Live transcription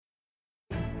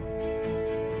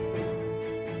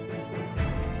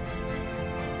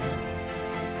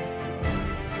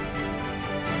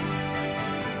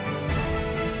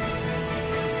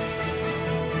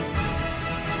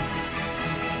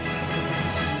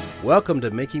Welcome to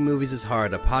Making Movies is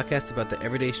Hard, a podcast about the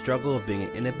everyday struggle of being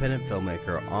an independent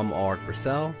filmmaker. I'm Alrik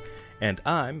Purcell. And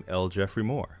I'm L. Jeffrey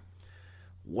Moore.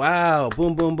 Wow,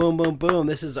 boom, boom, boom, boom, boom.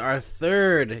 This is our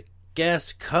third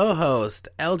guest co-host,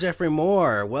 L. Jeffrey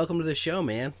Moore. Welcome to the show,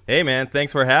 man. Hey, man.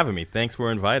 Thanks for having me. Thanks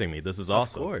for inviting me. This is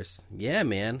awesome. Of course. Yeah,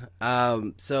 man.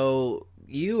 So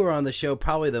you were on the show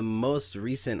probably the most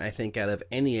recent, I think, out of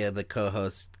any of the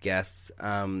co-host guests.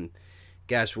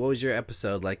 Gosh, what was your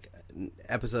episode? Like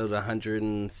episode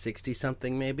 160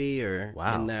 something maybe, or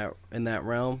wow. in that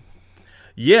realm?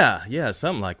 Yeah,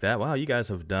 something like that. Wow, you guys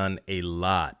have done a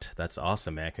lot. That's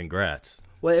awesome, man. Congrats.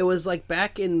 Well, it was like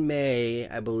back in May,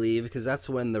 I believe, because that's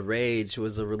when The Rage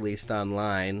was released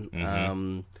online.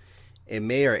 In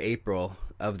May or April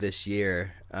of this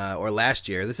year, or last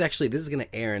year. This is going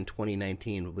to air in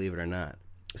 2019, believe it or not.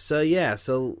 So yeah,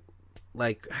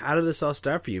 like, how did this all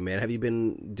start for you, man? Have you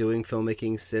been doing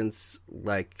filmmaking since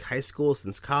like high school,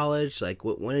 since college? Like,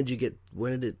 when did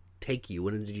it take you?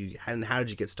 And how did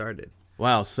you get started?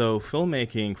 Wow, so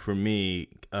filmmaking for me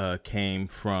came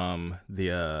from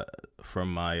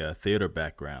my theater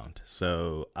background.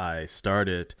 So I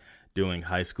started doing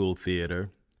high school theater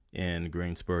in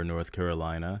Greensboro, North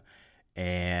Carolina,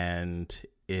 and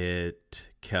it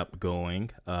kept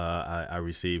going. I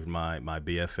received my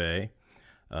BFA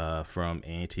from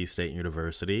A&T State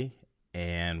University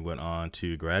and went on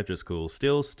to graduate school,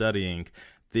 still studying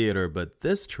theater. But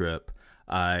this trip,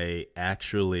 I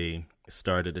actually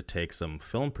started to take some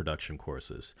film production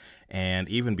courses. And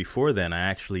even before then, I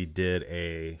actually did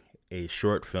a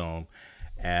short film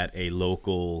at a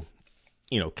local,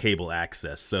 cable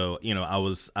access. So, I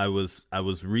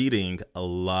was reading a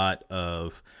lot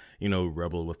of,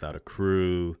 Rebel Without a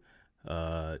Crew,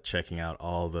 checking out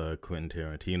all the Quentin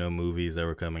Tarantino movies that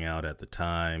were coming out at the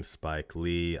time, Spike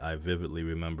Lee. I vividly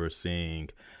remember seeing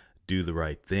Do the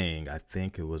Right Thing. I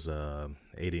think it was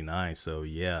 89. So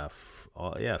yeah,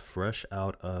 fresh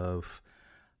out of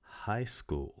high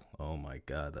school. Oh my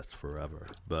God, that's forever.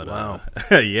 But wow.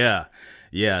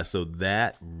 Yeah. So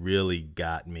that really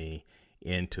got me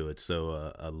into it.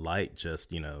 So a light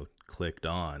just clicked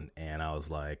on, and I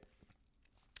was like,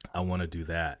 I want to do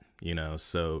that.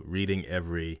 So reading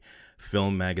every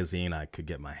film magazine I could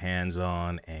get my hands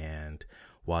on and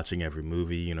watching every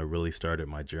movie, really started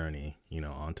my journey,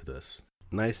 onto this.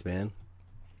 Nice, man.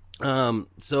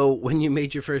 So when you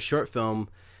made your first short film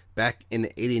back in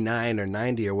 89 or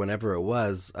 90 or whenever it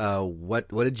was, what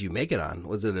did you make it on?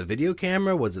 Was it a video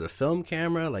camera? Was it a film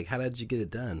camera? Like, how did you get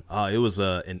it done? It was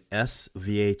an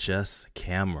SVHS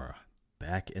camera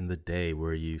back in the day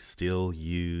where you still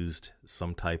used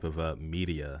some type of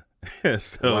media.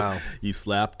 So wow. you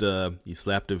slapped a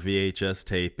VHS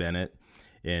tape in it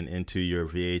and into your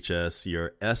SVHS,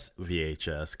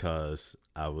 because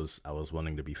I was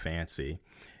wanting to be fancy.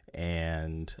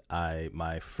 And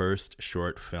my first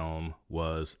short film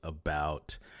was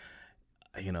about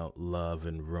love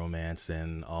and romance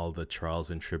and all the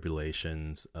trials and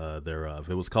tribulations thereof.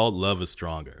 It was called Love is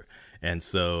Stronger. And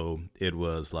so it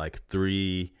was like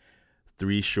three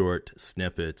short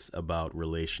snippets about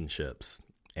relationships.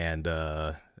 And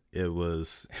it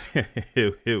was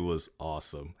it was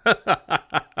awesome.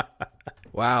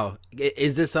 Wow.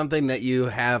 Is this something that you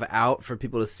have out for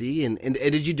people to see? And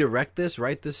did you direct this,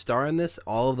 write this, star in this,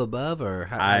 all of the above, or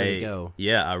how did it go?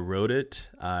 Yeah, I wrote it,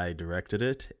 I directed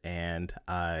it, and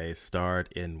I starred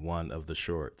in one of the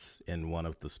shorts, in one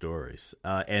of the stories.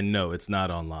 And no, it's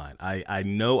not online. I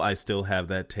know I still have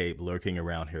that tape lurking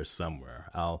around here somewhere.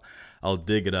 I'll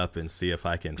dig it up and see if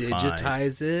I can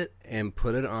digitize it and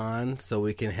put it on so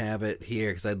we can have it here,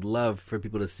 because I'd love for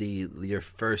people to see your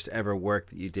first ever work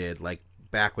that you did, like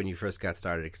back when you first got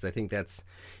started, because I think it's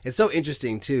so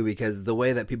interesting too, because the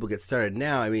way that people get started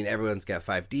now, I mean, everyone's got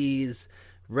 5Ds,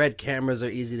 red cameras are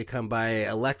easy to come by,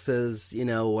 Alexas,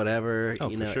 whatever,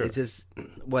 sure. It's just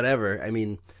whatever. I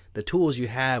mean, the tools you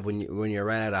have when you're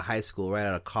right out of high school, right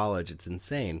out of college, it's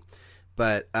insane.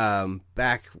 But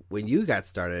back when you got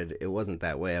started, it wasn't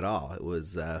that way at all. It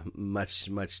was much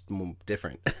more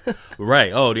different.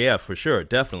 Right. Oh, yeah, for sure.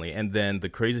 Definitely. And then the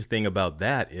crazy thing about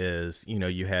that is,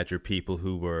 you had your people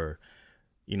who were,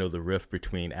 the rift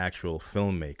between actual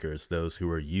filmmakers, those who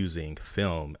were using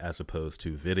film as opposed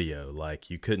to video.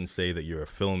 Like, you couldn't say that you're a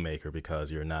filmmaker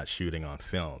because you're not shooting on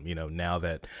film. Now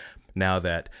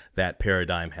that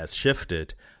paradigm has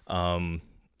shifted,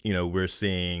 we're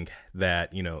seeing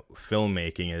that,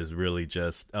 filmmaking is really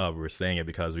just, we're saying it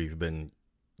because we've been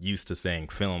used to saying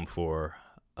film for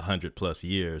 100+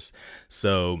 years.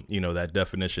 So, that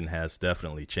definition has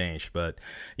definitely changed. But,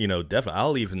 definitely,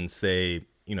 I'll even say,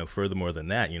 furthermore than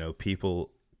that,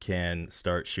 people can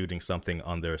start shooting something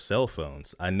on their cell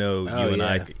phones. I know Oh, you and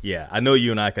I know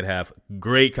you and I could have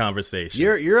great conversations.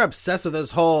 You're obsessed with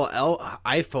this whole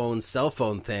iPhone cell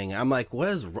phone thing. I'm like, what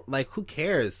is, like, who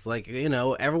cares? Like, you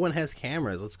know, everyone has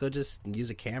cameras. Let's go just use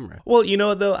a camera. Well, you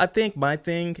know, though, I think my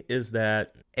thing is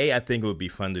that, I think it would be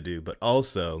fun to do, but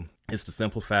also it's the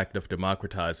simple fact of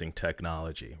democratizing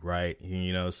technology, right?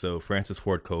 You know, so Francis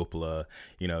Ford Coppola,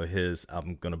 you know,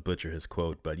 I'm going to butcher his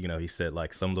quote, but, you know, he said,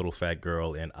 like, some little fat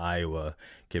girl in Iowa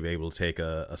could be able to take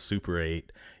a Super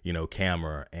 8, you know,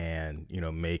 camera and, you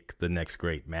know, make the next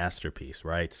great masterpiece,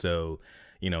 right? So,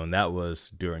 you know, and that was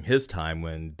during his time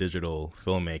when digital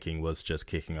filmmaking was just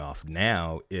kicking off.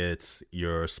 Now it's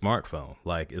your smartphone.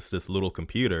 Like, it's this little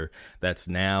computer that's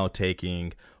now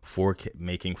taking 4K,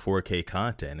 making 4K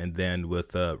content. And then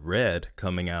with Red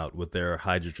coming out with their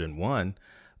Hydrogen One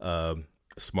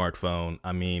smartphone,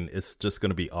 I mean, it's just going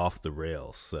to be off the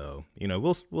rails. So, you know,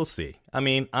 we'll see. I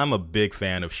mean, I'm a big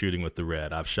fan of shooting with the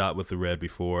Red. I've shot with the Red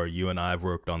before. You and I have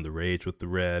worked on The Rage with the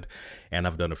Red, and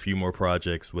I've done a few more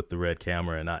projects with the Red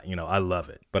camera, and I love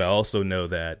it. But I also know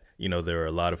that, you know, there are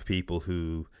a lot of people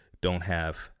who don't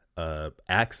have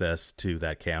access to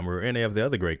that camera or any of the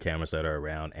other great cameras that are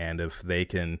around. And if they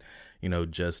can, you know,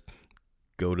 just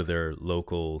go to their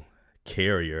local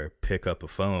carrier, pick up a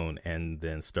phone, and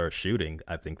then start shooting,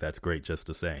 I think that's great just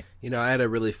the same. You know, I had a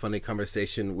really funny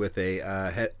conversation with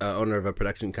a owner of a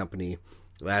production company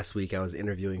last week. I was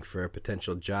interviewing for a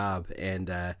potential job,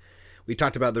 and we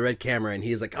talked about the Red camera, and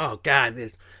he's like, oh God,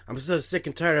 I'm so sick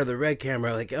and tired of the Red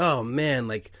camera. Like, oh man,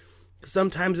 like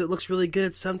sometimes it looks really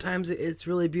good, sometimes it's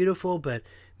really beautiful, but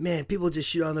man, people just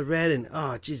shoot on the Red, and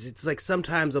oh geez, it's like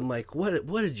sometimes I'm like, what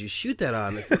did you shoot that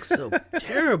on? It looks so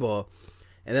terrible.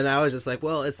 And then I was just like,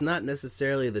 well, it's not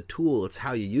necessarily the tool, it's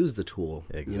how you use the tool.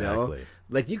 Exactly. You know?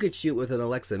 Like, you could shoot with an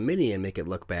Alexa Mini and make it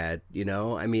look bad, you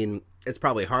know? I mean, it's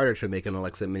probably harder to make an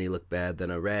Alexa Mini look bad than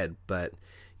a Red, but,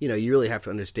 you know, you really have to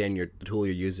understand the tool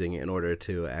you're using in order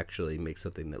to actually make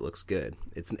something that looks good.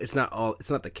 It's not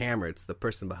the camera, it's the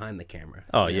person behind the camera.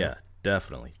 Oh, you know? Yeah.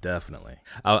 Definitely.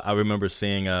 I remember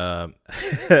seeing this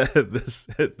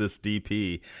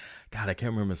DP. God, I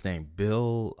can't remember his name.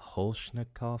 Bill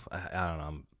Holshnikov? I don't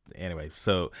know. Anyway,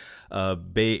 so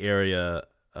Bay Area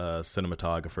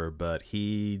cinematographer, but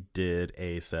he did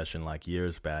a session like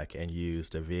years back and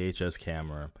used a VHS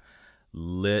camera,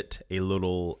 lit a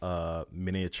little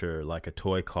miniature, like a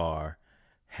toy car,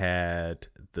 had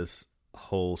this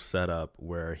whole setup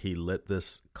where he lit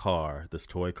this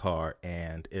toy car,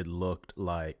 and it looked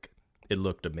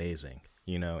amazing,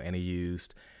 you know, and he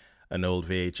used an old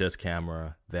VHS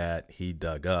camera that he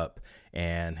dug up,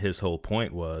 and his whole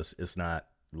point was, it's not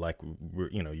like,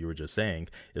 you know, you were just saying,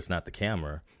 it's not the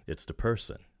camera, it's the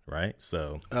person, right?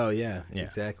 So yeah,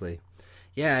 exactly.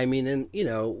 Yeah, I mean, and you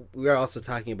know, we were also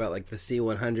talking about like the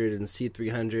C100 and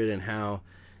C300 and how,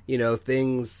 you know,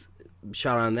 things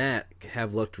shot on that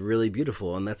have looked really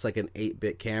beautiful, and that's like an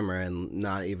 8-bit camera and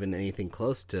not even anything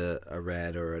close to a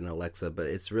Red or an Alexa, but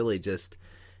it's really just,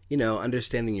 you know,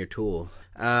 understanding your tool.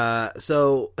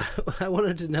 So I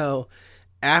wanted to know,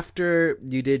 after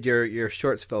you did your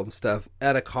shorts film stuff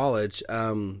out of college,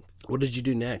 what did you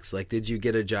do next? Like, did you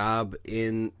get a job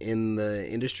in the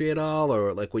industry at all,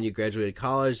 or like when you graduated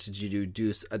college, did you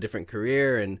do a different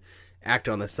career and act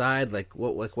on the side? Like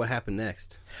what happened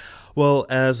next? Well,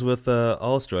 as with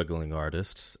all struggling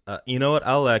artists, you know what?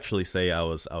 I'll actually say I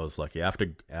was lucky.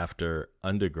 After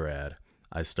undergrad,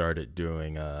 I started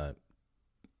doing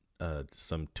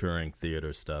some touring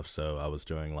theater stuff. So I was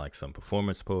doing like some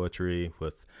performance poetry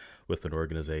with an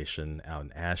organization out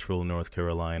in Asheville, North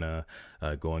Carolina,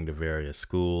 going to various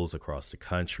schools across the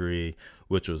country,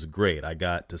 which was great. I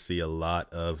got to see a lot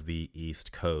of the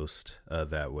East Coast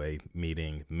that way,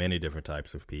 meeting many different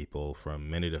types of people from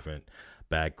many different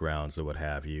backgrounds or what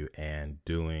have you, and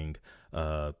doing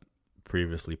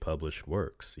previously published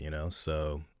works, you know,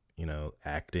 so, you know,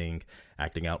 acting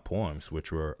out poems,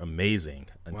 which were amazing.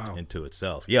 Wow. Into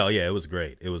itself. Yeah, it was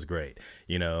great.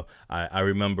 You know, I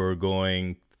remember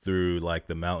going through like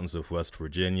the mountains of West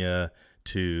Virginia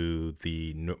to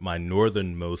my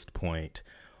northernmost point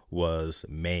was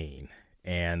Maine,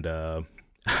 and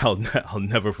I'll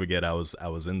never forget. I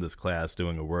was in this class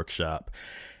doing a workshop,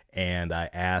 and I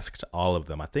asked all of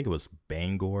them. I think it was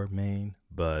Bangor, Maine,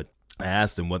 but I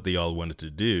asked them what they all wanted to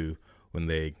do when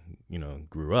they, you know,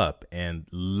 grew up, and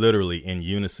literally in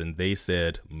unison they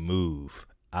said move.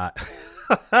 Oh,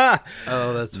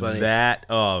 that's funny.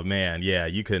 Oh man, yeah,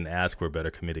 you couldn't ask for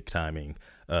better comedic timing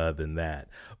than that.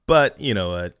 But you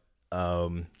know,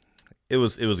 it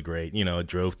was great. You know, I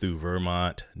drove through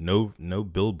Vermont, no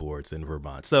billboards in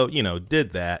Vermont, so you know,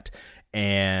 did that,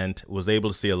 and was able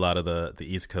to see a lot of the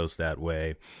East Coast that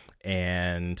way,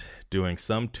 and doing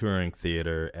some touring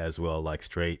theater as well, like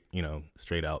straight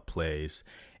out plays.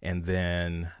 And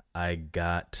then I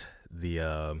got the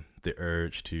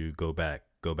urge to go back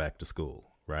to school,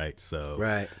 right? So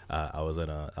Right. I was in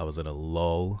a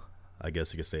lull, I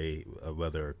guess you could say,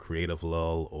 whether a creative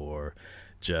lull or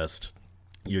just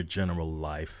your general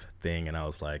life thing. And I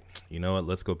was like, you know what,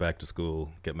 let's go back to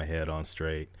school, get my head on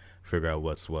straight, figure out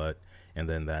what's what. And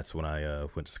then that's when I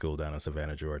went to school down in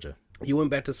Savannah, Georgia. You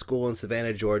went back to school in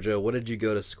Savannah, Georgia. What did you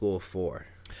go to school for?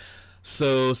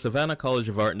 So Savannah College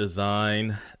of Art and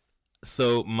Design.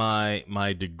 So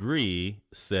my degree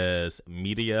says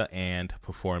media and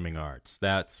performing arts.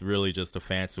 That's really just a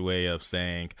fancy way of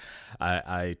saying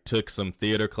I took some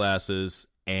theater classes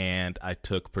and I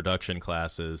took production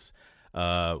classes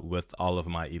with all of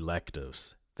my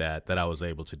electives that I was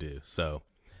able to do. So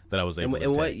that I was able to take.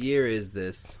 And what year is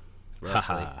this,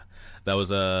 roughly? That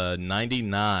was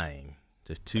 99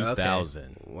 to 2000.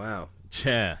 Okay. Wow.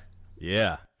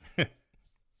 Yeah.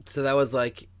 So that was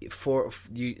like 4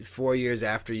 years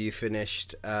after you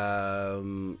finished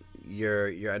your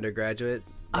undergraduate,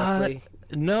 roughly?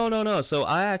 No. So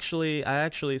I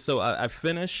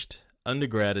finished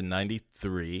undergrad in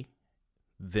 93,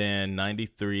 then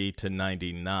 93 to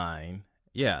 99.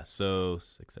 Yeah, so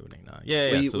 6, 7, 8, 9.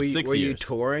 Yeah, so 6 years. Were you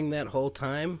touring that whole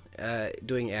time,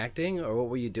 doing acting, or what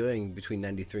were you doing between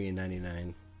 93 and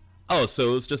 99? Oh, so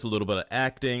it was just a little bit of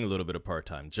acting, a little bit of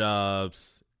part-time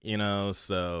jobs.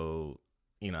 So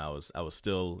I was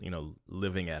still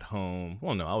living at home.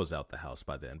 Well, no, I was out the house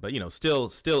by then, but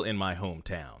still in my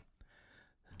hometown.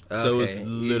 Okay. So it was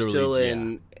literally You're still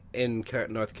in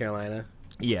North Carolina.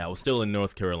 Yeah, I was still in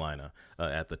North Carolina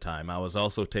at the time. I was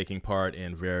also taking part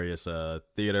in various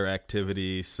theater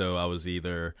activities. So I was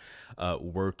either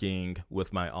working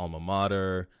with my alma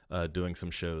mater, doing some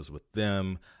shows with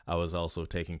them. I was also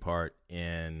taking part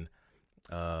in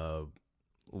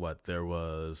there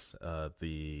was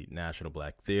the National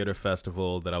Black Theater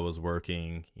Festival that I was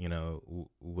working,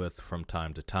 with from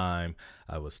time to time.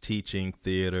 I was teaching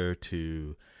theater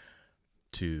to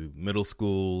middle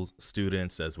school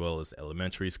students as well as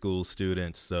elementary school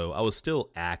students. So I was still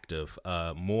active,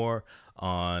 more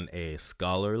on a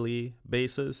scholarly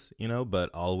basis, but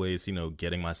always,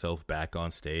 getting myself back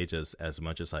on stage as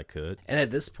much as I could. And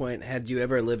at this point, had you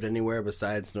ever lived anywhere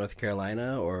besides North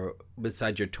Carolina or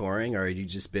besides your touring, or had you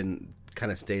just been kind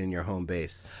of stayed in your home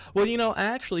base? Well, I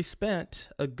actually spent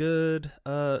a good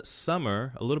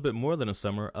summer, a little bit more than a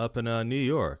summer, up in New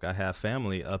York. I have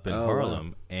family up in Harlem.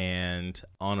 Wow. And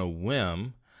on a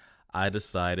whim, I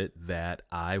decided that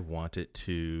I wanted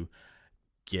to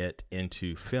get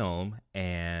into film,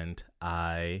 and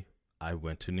I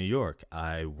went to New York.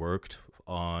 I worked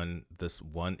on this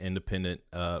one independent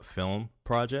film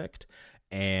project,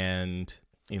 and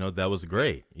that was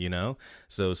great.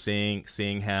 So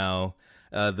seeing how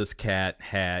this cat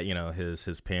had,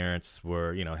 his parents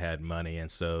were, had money,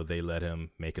 and so they let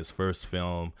him make his first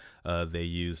film. They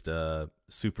used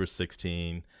Super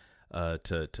 16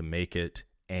 to make it,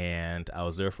 and I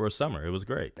was there for a summer. It was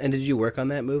great. And did you work on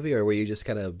that movie, or were you just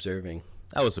kind of observing?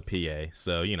 I was a PA,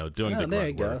 so doing the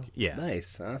grunt work. Yeah,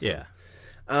 nice, awesome. Yeah.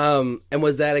 And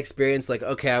was that experience like,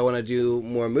 okay, I want to do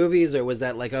more movies, or was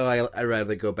that like, oh, I'd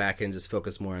rather go back and just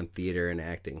focus more on theater and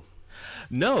acting?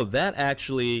 No, that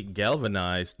actually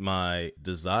galvanized my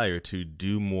desire to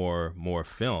do more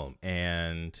film.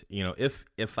 And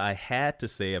if I had to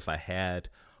say, if I had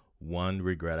one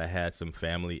regret, I had some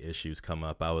family issues come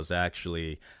up. I was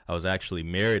actually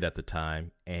married at the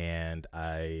time, and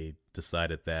I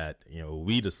decided that,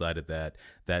 we decided that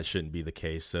shouldn't be the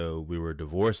case. So we were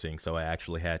divorcing. So I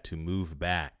actually had to move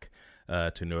back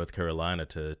to North Carolina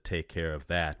to take care of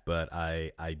that. But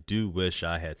I do wish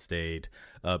I had stayed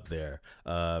up there.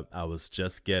 I was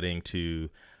just getting to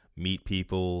meet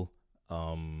people,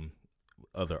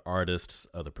 other artists,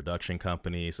 other production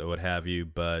companies, or what have you.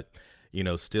 But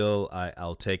still,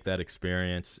 I'll take that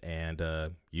experience and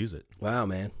use it. Wow,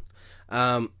 man.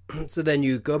 So then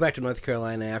you go back to North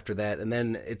Carolina after that, and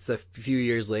then it's a few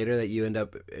years later that you end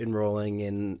up enrolling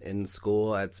in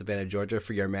school at Savannah, Georgia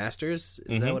for your master's.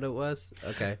 Is that what it was?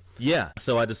 Okay. Yeah.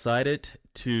 So I decided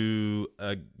to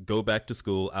go back to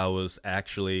school. I was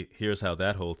actually, here's how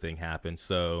that whole thing happened.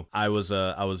 So I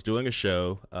was doing a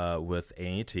show with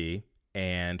A&T,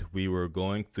 and we were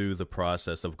going through the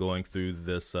process of going through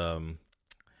this.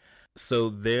 So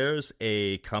there's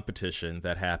a competition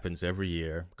that happens every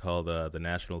year called the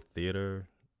National Theater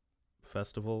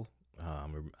Festival.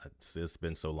 It's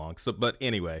been so long. But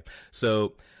anyway,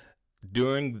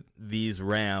 during these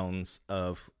rounds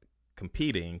of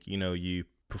competing, you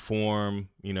perform,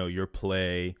 your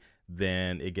play,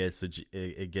 then it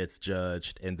gets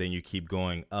judged, and then you keep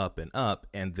going up and up,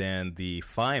 and then the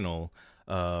final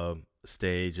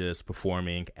stage is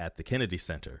performing at the Kennedy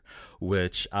Center,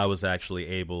 which I was actually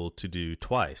able to do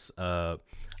twice. Wow.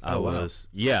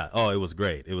 Yeah. Oh, it was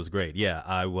great. It was great. Yeah,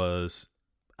 I was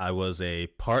a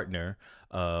partner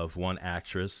of one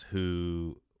actress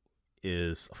who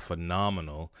is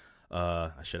phenomenal.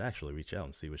 I should actually reach out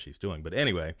and see what she's doing. But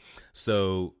anyway,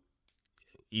 so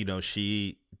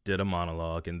she did a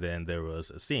monologue, and then there was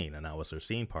a scene, and I was her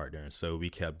scene partner. And so we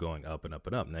kept going up and up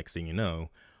and up. Next thing you know,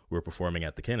 we're performing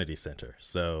at the Kennedy Center.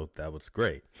 So that was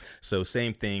great. So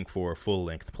same thing for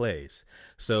full-length plays.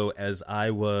 So as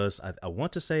I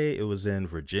want to say it was in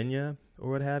Virginia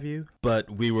or what have you, but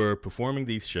we were performing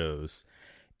these shows,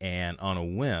 and on a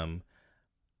whim,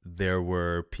 there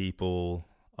were people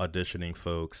auditioning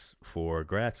folks for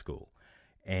grad school.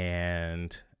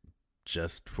 And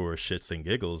just for shits and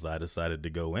giggles, I decided to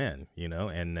go in,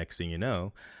 and next thing you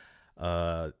know,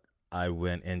 I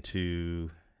went into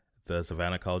the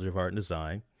Savannah College of Art and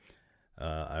Design.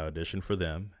 I auditioned for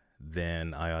them.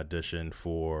 Then I auditioned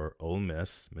for Ole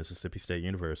Miss, Mississippi State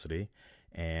University,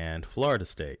 and Florida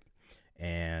State.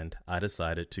 And I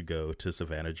decided to go to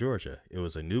Savannah, Georgia. It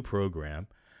was a new program,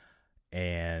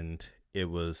 and it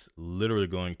was literally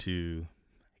going to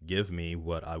give me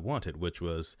what I wanted, which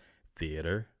was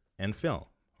theater and film,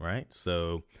 right?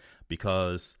 So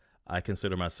because I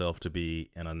consider myself to be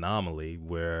an anomaly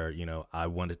where, I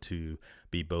wanted to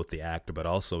be both the actor, but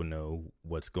also know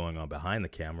what's going on behind the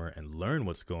camera and learn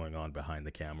what's going on behind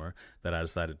the camera, that I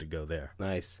decided to go there.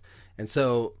 Nice. And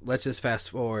so let's just fast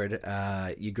forward.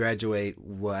 You graduate,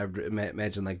 I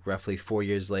imagine like roughly 4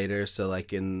 years later. So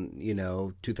like in,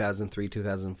 2003,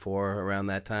 2004, around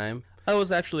that time. I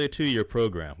was actually a 2-year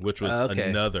program, which was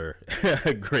another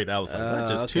great. I was like, what,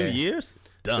 just 2 years?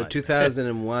 Done. So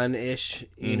 2001-ish,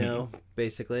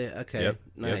 basically. Okay, yep,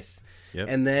 nice. Yep.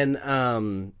 And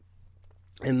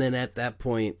then at that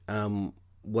point,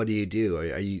 what do you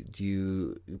do? Do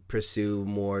you pursue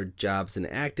more jobs in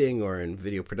acting or in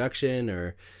video production,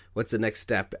 or what's the next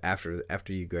step after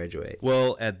you graduate?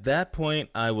 Well, at that point,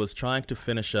 I was trying to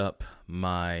finish up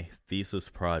my thesis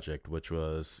project, which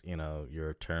was,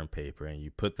 your term paper, and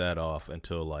you put that off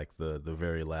until like the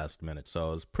very last minute. So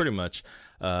I was pretty much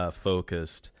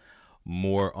focused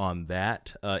more on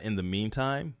that. In the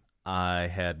meantime, I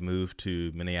had moved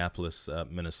to Minneapolis,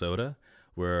 Minnesota,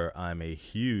 where I'm a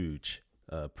huge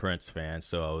Prince fan.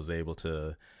 So I was able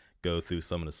to go through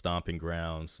some of the stomping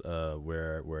grounds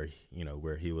where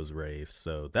he was raised.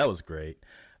 So that was great.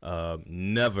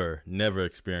 Never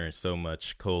experienced so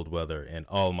much cold weather in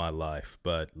all my life,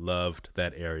 but loved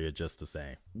that area just the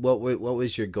same. What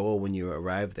was your goal when you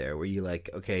arrived there? Were you like,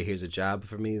 okay, here's a job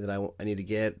for me that I need to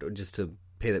get, or just to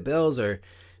pay the bills, or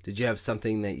did you have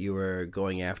something that you were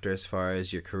going after as far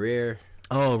as your career?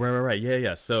 Oh, right.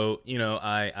 Yeah. So,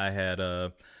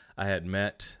 I had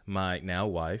met my now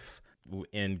wife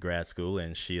in grad school,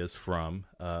 and she is from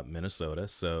Minnesota.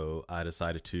 So I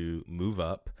decided to move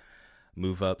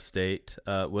upstate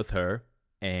with her.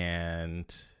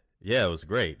 And yeah, it was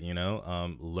great,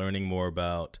 learning more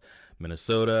about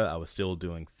Minnesota. I was still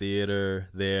doing theater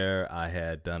there. I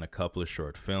had done a couple of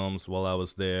short films while I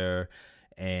was there.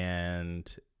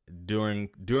 And during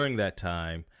that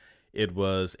time, it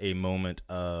was a moment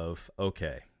of,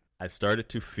 okay, I started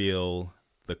to feel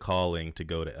the calling to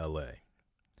go to LA.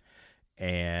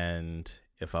 And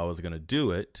if I was going to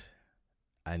do it,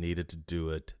 I needed to do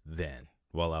it then,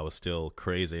 while I was still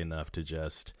crazy enough to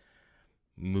just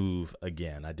move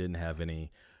again. I didn't have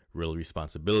any real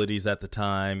responsibilities at the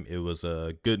time. It was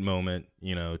a good moment,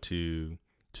 to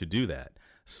do that.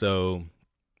 So,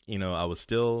 I'm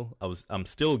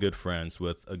still good friends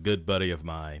with a good buddy of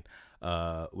mine,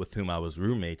 with whom I was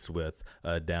roommates with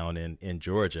down in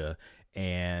Georgia,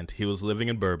 and he was living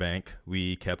in Burbank.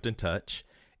 We kept in touch,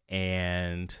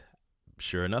 and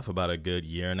sure enough, about a good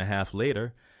year and a half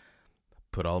later,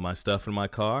 put all my stuff in my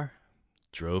car,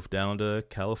 drove down to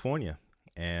California,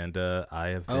 and I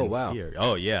have been here.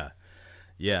 Oh, yeah.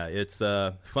 Yeah, it's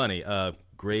funny.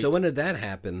 Great. So when did that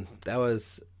happen? That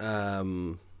was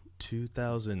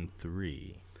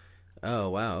 2003. Oh,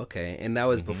 wow. Okay. And that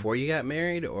was before you got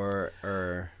married, or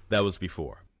That was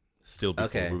before. Still before.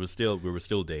 Okay. We were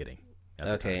still dating.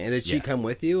 Okay. And did she come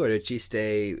with you, or did she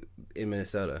stay in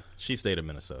Minnesota? She stayed in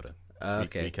Minnesota.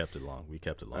 Okay. We kept it long. We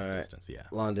kept it long distance. Yeah.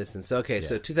 Long distance. Okay. Yeah.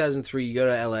 So 2003, you go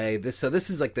to LA. This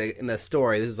is like in the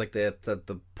story. This is like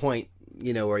the point,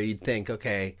 where you'd think,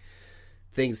 okay,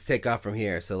 things take off from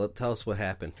here. So tell us what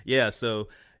happened. Yeah. So,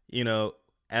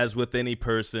 as with any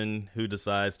person who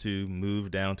decides to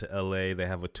move down to LA, they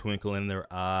have a twinkle in their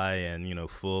eye and,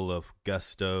 full of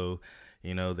gusto.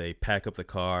 They pack up the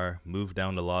car, move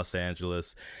down to Los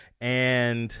Angeles,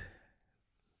 and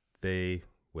they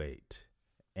wait.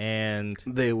 And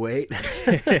they wait.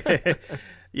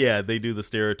 Yeah, they do the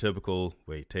stereotypical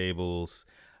wait tables.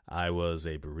 I was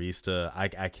a barista.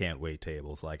 I can't wait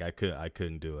tables. Like I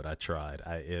couldn't do it. I tried.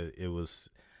 It was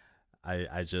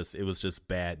just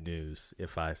bad news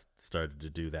if I started to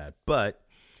do that. But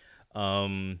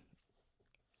I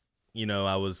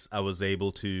was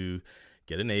able to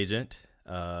get an agent.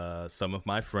 Some of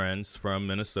my friends from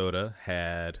Minnesota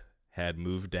had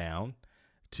moved down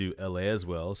to LA as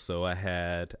well, so I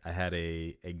had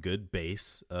a good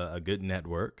base, a good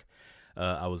network.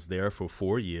 I was there for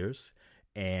 4 years,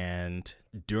 and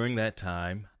during that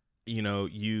time,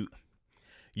 you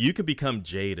could become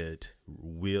jaded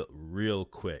real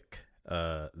quick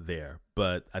there.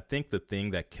 But I think the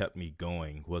thing that kept me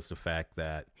going was the fact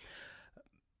that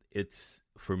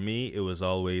for me, it was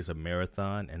always a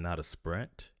marathon and not a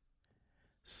sprint.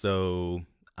 So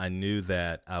I knew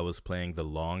that I was playing the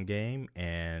long game,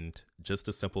 and just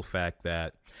the simple fact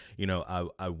that,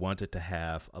 I wanted to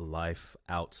have a life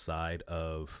outside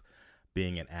of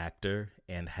being an actor,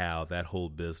 and how that whole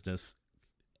business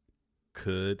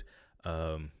could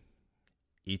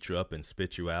eat you up and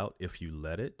spit you out if you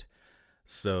let it.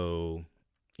 So,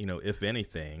 if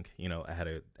anything, I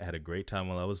had a great time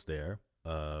while I was there.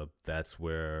 That's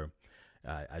where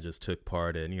I just took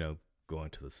part in, going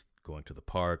to the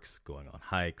parks, going on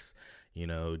hikes,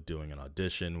 doing an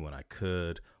audition when I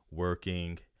could,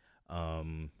 working.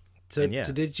 So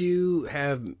did you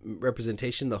have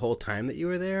representation the whole time that you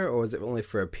were there, or was it only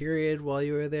for a period while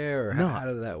you were there, or how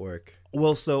did that work?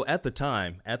 Well, so at the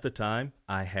time,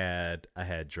 I had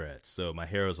dreads, so my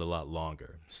hair was a lot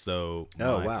longer. So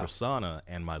my persona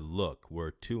and my look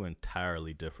were two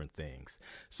entirely different things.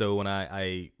 So when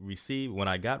I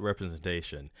got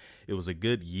representation, it was a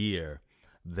good year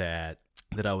that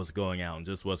I was going out and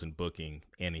just wasn't booking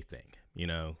anything.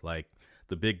 Like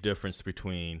the big difference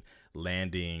between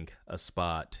landing a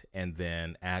spot and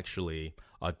then actually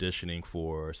auditioning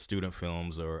for student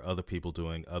films or other people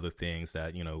doing other things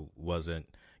that, wasn't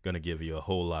going to give you a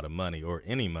whole lot of money or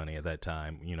any money at that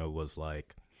time, was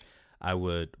like I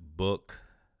would book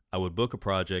a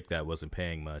project that wasn't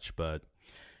paying much, but,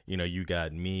 you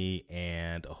got me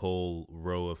and a whole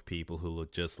row of people who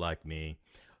look just like me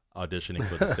auditioning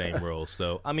for the same role.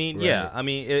 So, it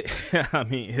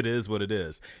is what it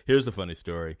is. Here's a funny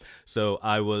story. So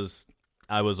I was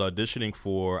auditioning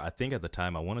for, I think at the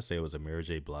time, I want to say it was a Mary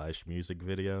J. Blige music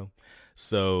video.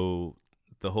 So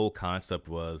the whole concept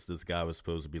was this guy was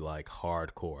supposed to be like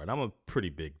hardcore, and I'm a pretty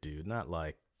big dude, not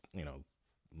like,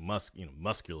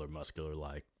 muscular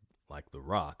like The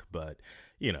Rock, but,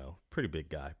 pretty big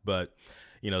guy. But,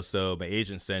 so my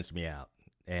agent sends me out,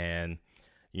 and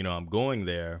I'm going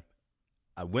there.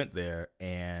 I went there,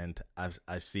 and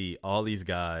I see all these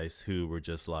guys who were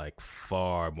just like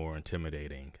far more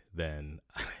intimidating than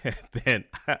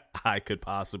I could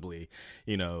possibly,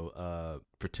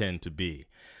 pretend to be.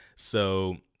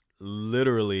 So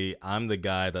literally, I'm the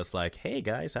guy that's like, "Hey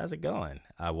guys, how's it going?"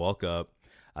 I walk up,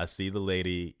 I see the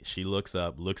lady. She looks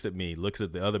up, looks at me, looks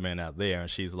at the other man out there, and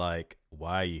she's like,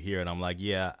 "Why are you here?" And I'm like,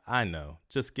 "Yeah, I know.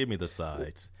 Just give me the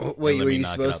sides." Wait, were you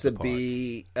supposed to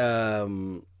be?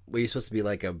 Were you supposed to be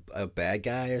like a bad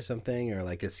guy or something, or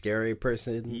like a scary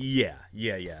person? Yeah.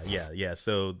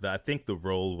 So I think the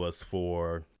role was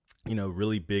for,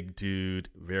 really big dude,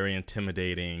 very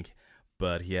intimidating,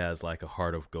 but he has like a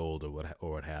heart of gold or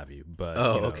what have you. But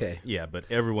okay. Yeah, but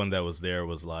everyone that was there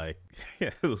was like,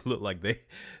 it looked like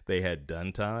they had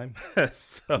done time.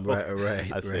 So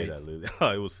right. I say that loosely.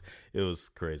 It was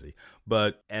crazy.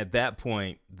 But at that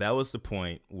point, that was the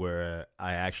point where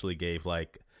I actually gave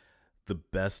like the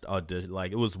best audition.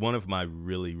 Like it was one of my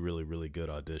really, really, really good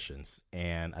auditions,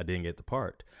 and I didn't get the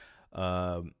part.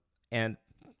 And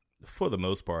for the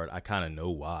most part, I kind of know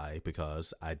why,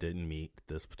 because I didn't meet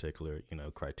this particular,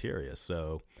 criteria.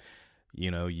 So,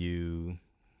 you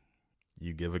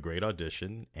give a great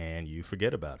audition and you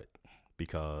forget about it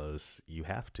because you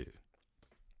have to.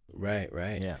 Right.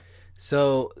 Yeah.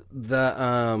 So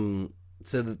the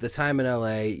time in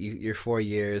LA, you're 4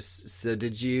 years. So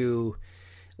did you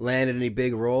landed any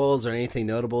big roles or anything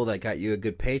notable that got you a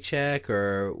good paycheck,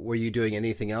 or were you doing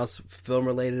anything else film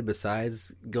related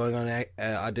besides going on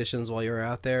auditions while you were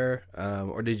out there,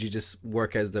 or did you just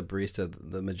work as the barista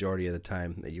the majority of the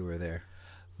time that you were there?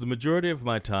 The majority of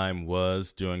my time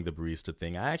was doing the barista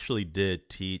thing. I actually did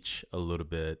teach a little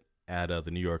bit at the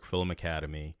New York Film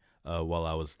Academy while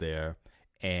I was there,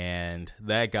 And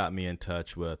that got me in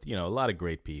touch with, a lot of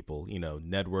great people,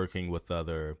 networking with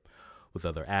other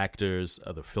actors,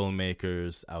 other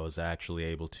filmmakers. I was actually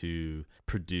able to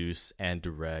produce and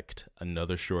direct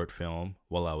another short film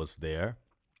while I was there.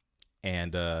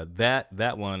 And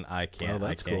that one I can't. Oh,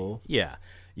 that's I can't, cool. Yeah,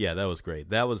 that was great.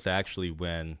 That was actually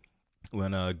when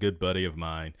a good buddy of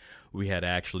mine, we had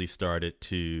actually started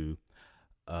to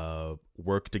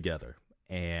work together,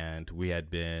 and we had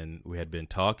been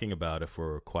talking about it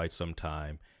for quite some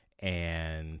time.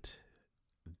 And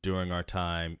during our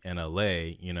time in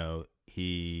LA,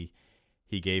 he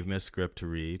gave me a script to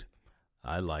read.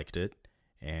 I liked it,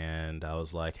 and I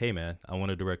was like, "Hey, man, I want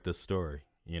to direct this story."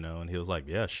 And he was like,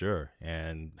 "Yeah, sure."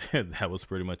 And that was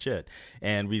pretty much it.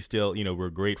 And we still, we're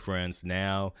great friends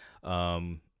now.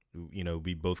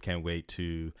 We both can't wait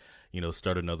to,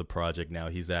 start another project now.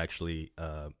 He's actually,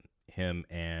 him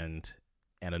and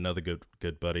another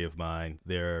good buddy of mine,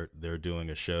 they're doing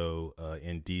a show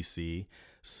in DC.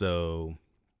 So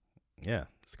yeah,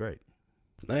 it's great.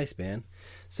 Nice, man.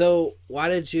 So why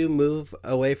did you move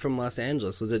away from Los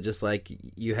Angeles? Was it just like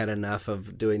you had enough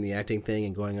of doing the acting thing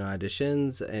and going on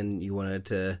auditions, and you wanted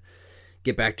to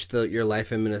get back to your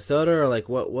life in Minnesota, or like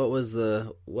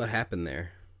what happened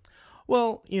there?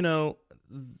 Well,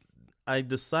 I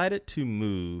decided to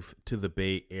move to the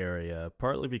Bay Area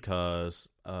partly because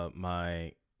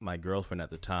my girlfriend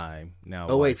at the time, now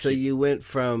Oh wait, wife, so you went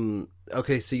from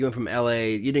LA.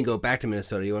 You didn't go back to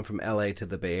Minnesota. You went from LA to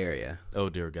the Bay Area. Oh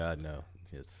dear God, no!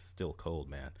 It's still cold,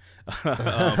 man.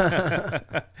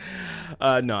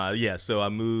 No, yeah. So I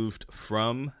moved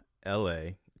from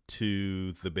LA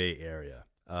to the Bay Area.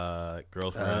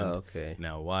 Girlfriend, okay.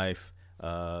 now wife,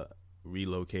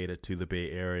 relocated to the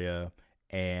Bay Area,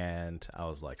 and I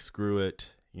was like, screw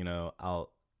it. LA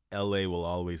will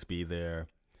always be there.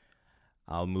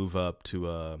 I'll move up to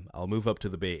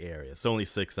the Bay Area. It's only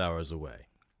 6 hours away.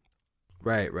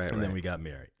 Right. And then we got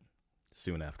married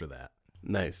soon after that.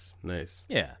 Nice.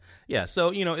 Yeah.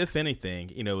 So, if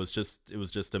anything, it was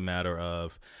just a matter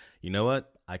of,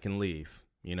 what, I can leave.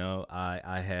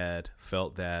 I had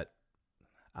felt that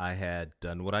I had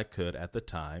done what I could at the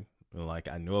time. Like,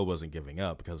 I knew I wasn't giving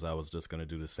up because I was just going to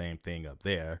do the same thing up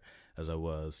there as I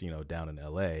was, down in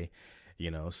LA,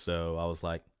 so I was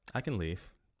like, I can leave.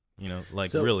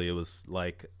 Really, it was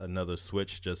like another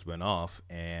switch just went off,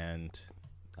 and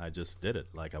I just did it.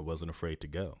 Like, I wasn't afraid to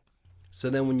go. So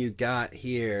then when you got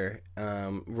here,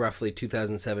 roughly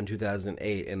 2007,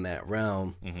 2008, in that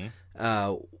realm,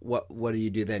 what do you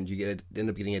do then? Do you end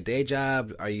up getting a day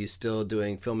job? Are you still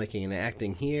doing filmmaking and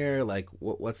acting here? Like,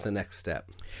 what's the next step?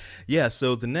 Yeah,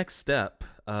 so the next step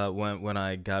when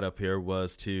I got up here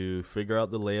was to figure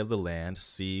out the lay of the land,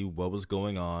 see what was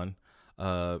going on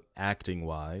acting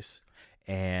wise,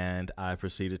 and I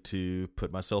proceeded to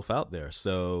put myself out there.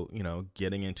 So,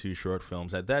 getting into short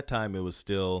films. At that time, it was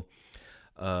still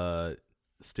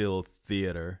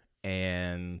theater,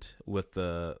 and with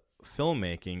the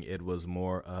filmmaking, it was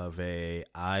more of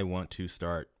I want to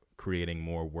start creating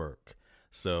more work.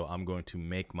 So I'm going to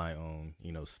make my own,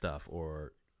 stuff,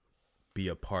 or be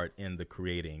a part in the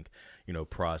creating,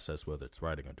 process, whether it's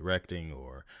writing or directing,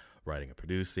 or writing and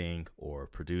producing, or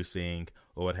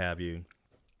what have you.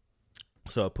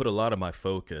 So I put a lot of my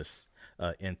focus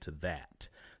into that.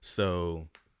 So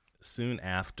soon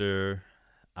after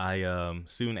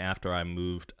I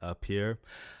moved up here,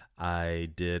 I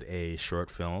did a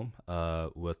short film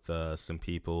with some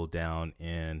people down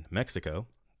in Mexico.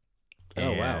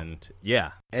 Oh, wow.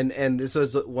 Yeah. And this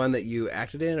was one that you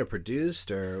acted in or produced,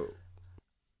 or?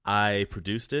 I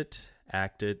produced it,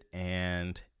 acted,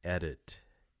 and edited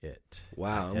it.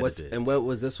 Wow. And what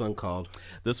was this one called?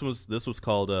 This was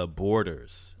called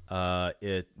Borders.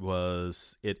 It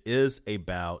is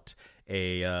about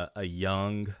a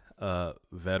young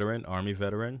Army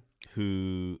veteran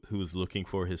who's looking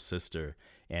for his sister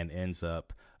and ends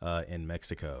up in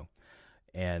Mexico.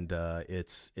 And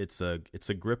it's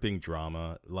a gripping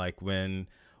drama. Like, when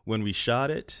we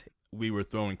shot it, we were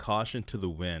throwing caution to the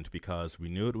wind because we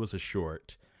knew it was a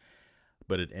short,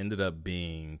 but it ended up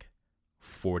being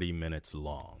 40 minutes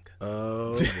long.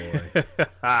 Oh boy.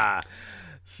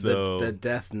 So the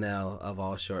death knell of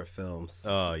all short films.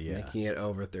 Oh yeah. Making it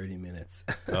over 30 minutes.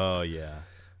 Oh yeah.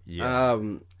 Yeah.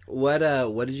 What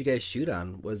did you guys shoot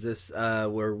on? Was this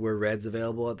were Reds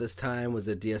available at this time? Was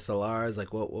it DSLRs?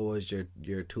 Like, what was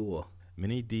your tool?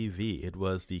 Mini DV. It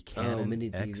was the Canon Mini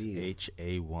DV.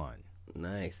 XHA1.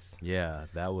 Nice. Yeah,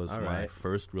 that was my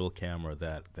first real camera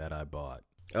that I bought.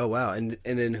 Oh wow. And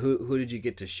then who did you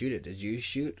get to shoot it? Did you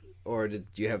shoot, or did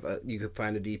you have you could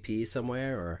find a DP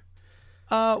somewhere, or?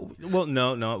 Well,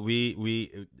 no.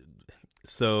 We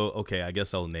So okay, I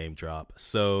guess I'll name drop.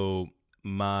 So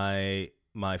my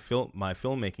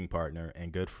filmmaking partner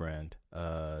and good friend,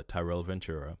 Tyrell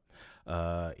Ventura,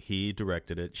 he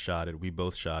directed it, shot it. We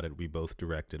both shot it. We both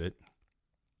directed it.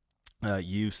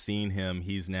 You've seen him.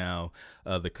 He's now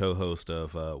the co-host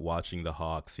of Watching the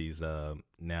Hawks. He's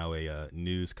now a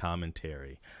news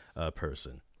commentary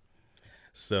person.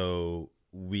 So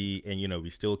we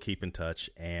still keep in touch,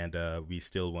 and we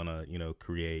still want to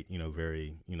create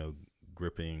very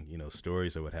gripping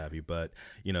stories or what have you. But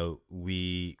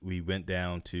we went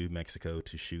down to Mexico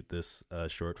to shoot this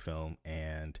short film,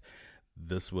 and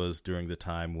this was during the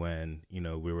time when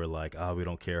we were like, oh, we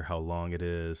don't care how long it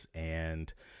is,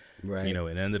 and Right.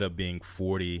 it ended up being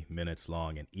 40 minutes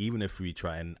long. And even if we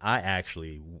try, and I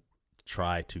actually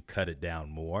try to cut it down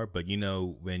more, but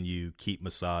when you keep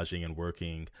massaging and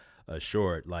working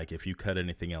short, like if you cut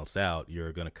anything else out,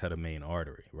 you're going to cut a main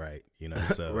artery, right?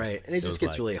 So right. And it just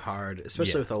gets really hard,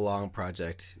 especially with a long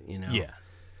project, Yeah.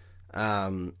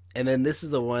 And then this is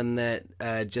the one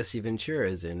that Jesse Ventura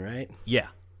is in, right? Yeah.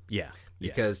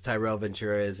 Because Tyrell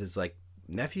Ventura is his like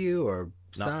nephew or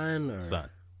son or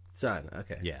son.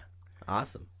 Okay. Yeah.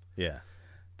 Awesome. Yeah.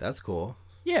 That's cool.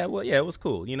 Yeah, well, yeah, it was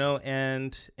cool,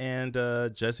 and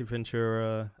Jesse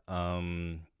Ventura,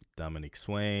 Dominique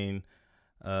Swain,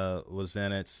 was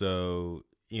in it. So,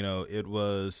 it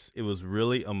was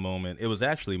really a moment. It was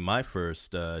actually my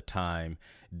first time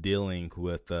dealing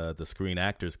with the Screen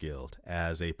Actors Guild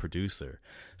as a producer.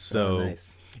 So,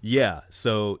 nice. Yeah,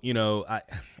 so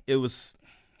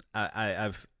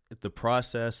I've the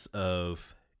process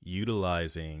of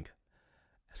utilizing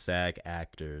SAG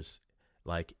actors,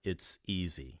 like it's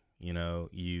easy.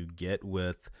 You get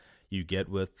with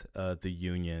the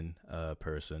union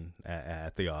person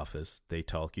at the office. They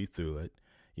talk you through it.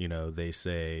 They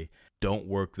say don't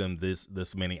work them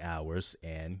this many hours,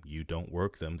 and you don't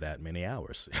work them that many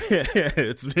hours.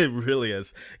 It really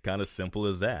is kind of simple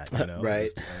as that. Right.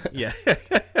 Yeah.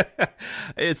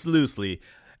 It's loosely.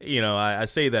 I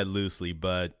say that loosely,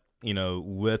 but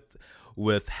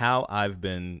with how I've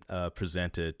been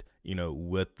presented,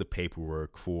 with the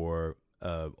paperwork for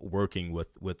working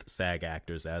with SAG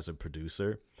actors as a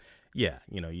producer, yeah,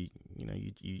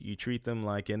 you treat them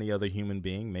like any other human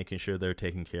being, making sure they're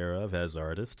taken care of as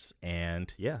artists,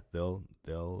 and yeah, they'll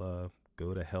go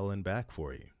to hell and back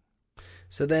for you.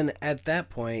 So then at that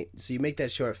point, so you make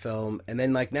that short film, and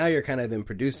then like now you're kind of in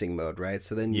producing mode, right?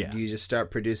 So then you just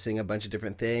start producing a bunch of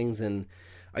different things, and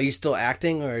are you still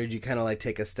acting, or did you kind of like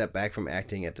take a step back from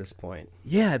acting at this point?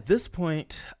 Yeah, at this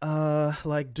point,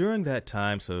 like during that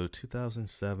time, so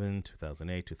 2007,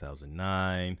 2008,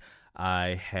 2009,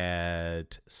 I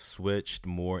had switched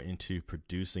more into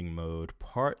producing mode,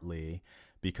 partly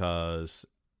because,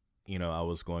 I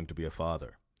was going to be a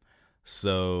father.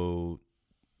 So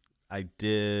I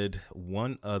did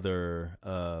one other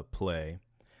play,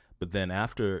 but then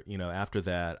after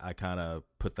that, I kind of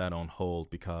put that on hold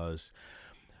because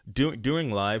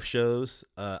doing live shows,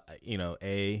 I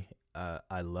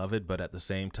love it, but at the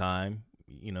same time,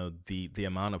 the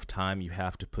amount of time you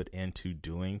have to put into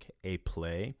doing a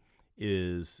play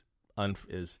is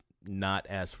not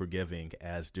as forgiving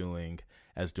as doing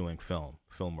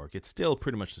film work. It's still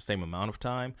pretty much the same amount of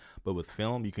time, but with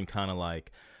film, you can kind of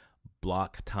like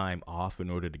block time off in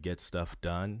order to get stuff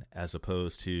done, as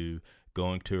opposed to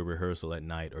going to a rehearsal at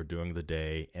night or during the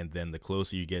day, and then the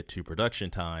closer you get to production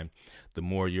time, the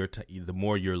more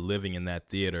you're living in that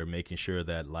theater, making sure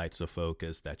that lights are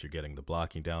focused, that you're getting the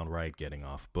blocking down right, getting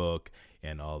off book,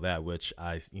 and all that, which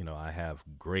I have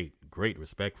great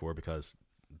respect for, because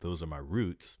those are my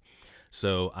roots.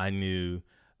 So I knew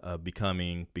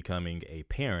becoming a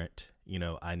parent,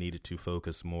 I needed to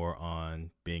focus more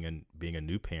on being a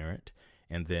new parent,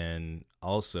 and then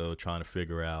also trying to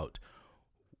figure out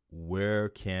where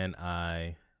can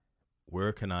I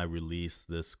release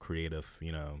this creative,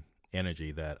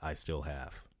 energy that I still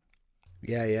have.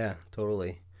 Yeah,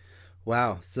 totally.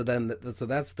 Wow. So then, so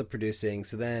that's the producing.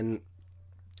 So then,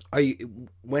 did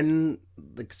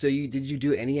you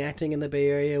do any acting in the Bay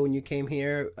Area when you came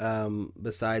here,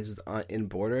 besides in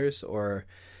Borders, or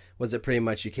was it pretty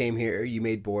much you came here, you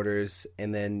made Borders,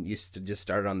 and then you just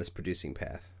started on this producing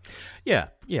path? Yeah,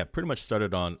 pretty much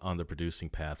started on the producing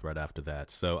path right after that.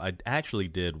 So I actually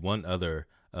did one other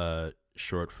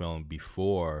short film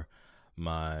before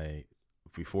my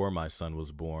son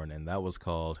was born, and that was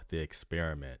called The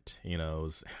Experiment.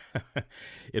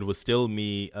 It was still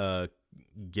me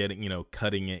getting,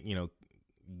 cutting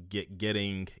it,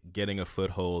 getting a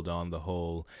foothold on the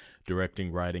whole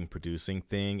directing, writing, producing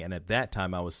thing. And at that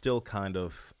time, I was still kind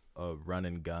of a run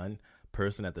and gun,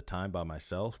 person at the time by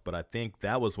myself, but I think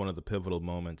that was one of the pivotal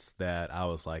moments that I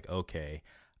was like, okay,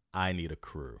 I need a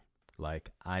crew.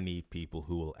 Like, I need people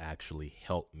who will actually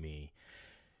help me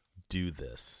do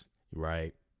this,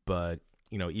 right? But,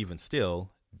 even still,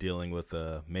 dealing with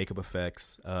a makeup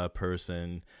effects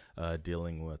person,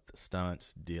 dealing with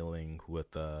stunts, dealing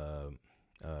with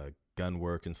gun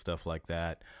work and stuff like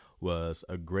that was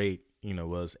a great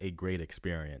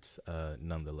experience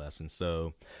nonetheless. And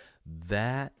so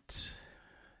that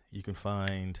you can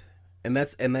find. And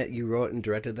that you wrote and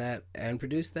directed that and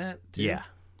produced that too? Yeah.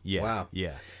 Wow.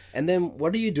 Yeah. And then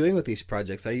what are you doing with these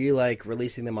projects? Are you like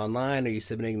releasing them online? Are you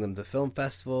submitting them to film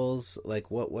festivals?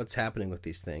 Like what's happening with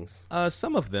these things?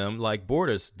 Some of them, like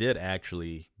Borders, did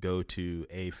actually go to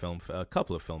a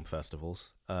couple of film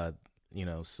festivals.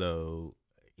 So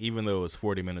even though it was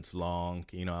 40 minutes long,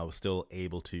 I was still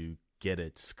able to get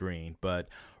it screened. But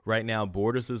right now,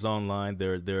 Borders is online.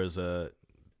 There's a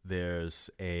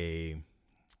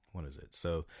what is it?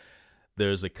 So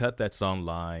there's a cut that's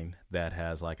online that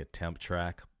has like a temp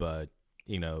track, but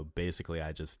basically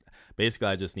I just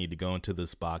need to go into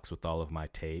this box with all of my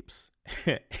tapes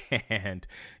and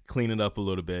clean it up a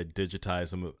little bit,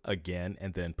 digitize them again,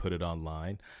 and then put it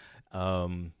online.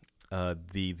 The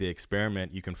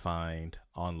experiment you can find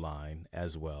online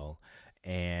as well.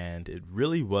 And it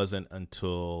really wasn't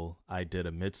until I did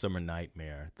A Midsummer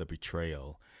Nightmare, The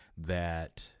Betrayal,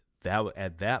 that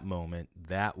at that moment,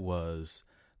 that was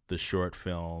the short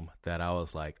film that I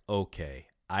was like, okay,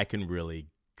 I can really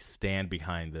stand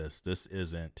behind this. This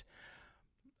isn't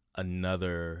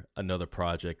another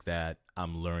project that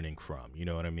I'm learning from. You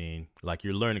know what I mean? Like,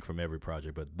 you're learning from every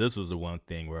project, but this was the one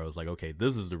thing where I was like, okay,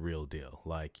 this is the real deal.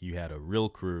 Like, you had a real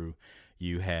crew.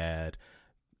 You had,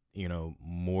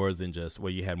 more than just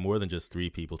 3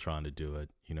 people trying to do it.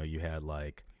 You had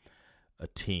like a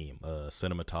team, a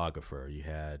cinematographer. You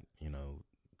had,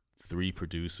 3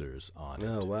 producers on it.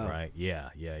 Oh, wow. Right? Yeah.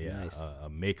 Nice. A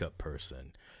makeup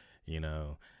person,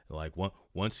 like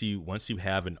once you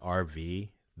have an RV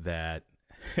that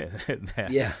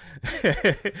yeah.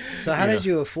 So how did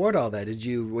you afford all that? Were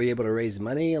you able to raise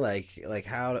money? Like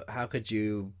how could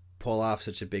you pull off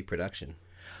such a big production?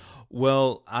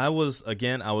 Well, I was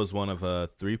one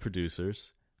of 3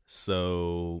 producers.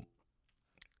 So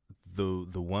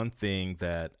the one thing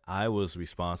that I was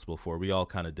responsible for, we all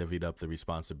kind of divvied up the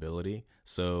responsibility.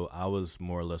 So I was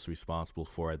more or less responsible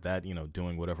for that,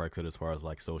 doing whatever I could as far as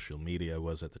like social media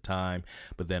was at the time.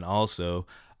 But then also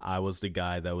I was the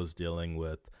guy that was dealing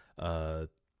with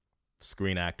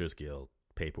Screen Actors Guild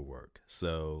paperwork.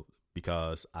 So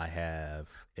because I have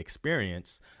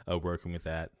experience working with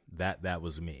that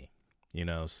was me,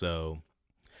 so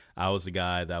I was the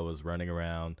guy that was running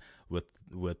around with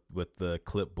the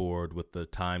clipboard with the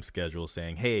time schedule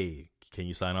saying, hey, can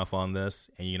you sign off on this?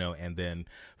 And, and then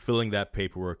filling that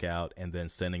paperwork out and then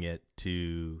sending it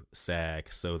to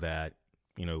SAG so that,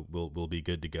 we'll be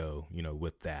good to go,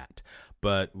 with that.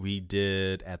 But we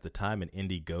did at the time an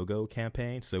Indiegogo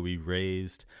campaign. So we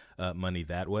raised money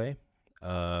that way.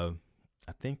 I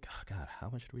think, oh God, how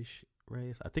much did we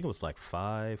raise? I think it was like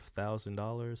 $5,000,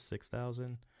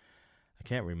 $6,000. I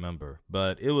can't remember,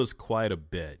 but it was quite a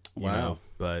bit. Wow.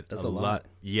 But that's a lot.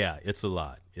 Yeah, it's a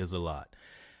lot.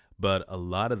 But a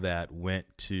lot of that went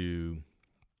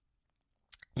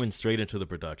straight into the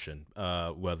production,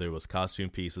 whether it was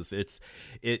costume pieces.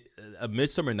 A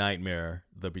Midsummer Nightmare,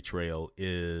 The Betrayal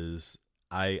is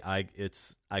I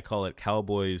call it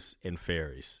Cowboys and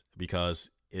Fairies because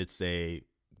it's a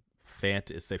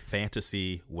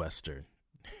fantasy Western.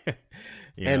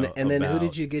 And then who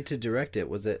did you get to direct it?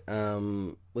 Was it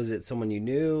someone you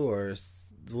knew or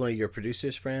one of your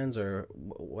producers' friends, or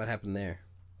what happened there?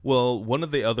 Well, one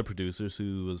of the other producers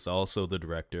who was also the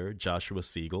director, Joshua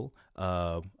Siegel,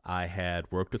 I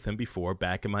had worked with him before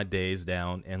back in my days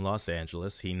down in Los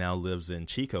Angeles. He now lives in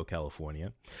Chico,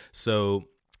 California. So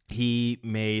he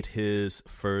made his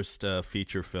first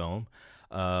feature film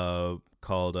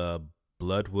called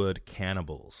Bloodwood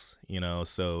Cannibals,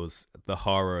 so it's the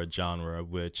horror genre,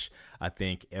 which I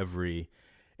think every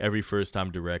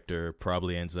first-time director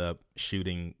probably ends up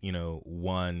shooting,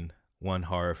 one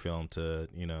horror film to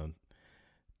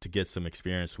get some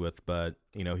experience with. But,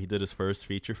 he did his first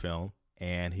feature film,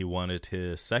 and he wanted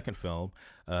his second film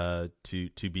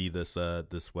to be this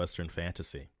Western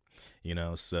fantasy,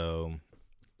 so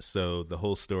the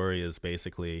whole story is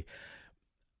basically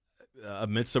A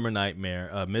Midsummer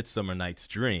Night's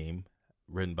Dream,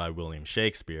 written by William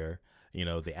Shakespeare.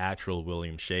 The actual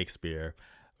William Shakespeare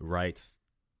writes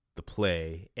the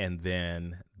play, and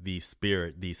then these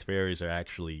fairies are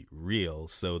actually real,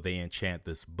 so they enchant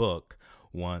this book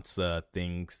once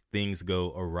things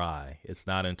go awry. It's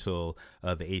not until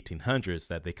the 1800s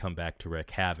that they come back to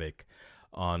wreak havoc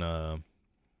on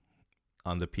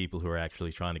the people who are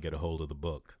actually trying to get a hold of the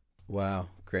book. Wow,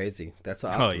 crazy. That's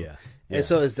awesome. Oh yeah. And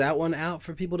so is that one out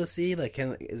for people to see? Like,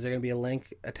 is there going to be a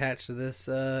link attached to this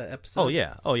episode?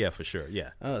 Oh yeah, for sure. Yeah.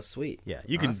 Oh, sweet. Yeah,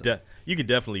 you awesome. can you can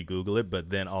definitely Google it, but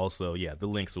then also, yeah, the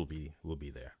links will be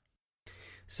there.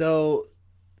 So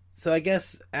I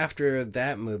guess after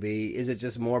that movie, is it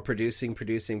just more producing?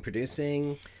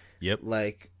 Yep.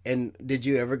 Like, and did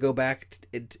you ever go back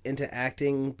into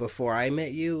acting before I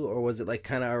met you, or was it like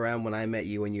kind of around when I met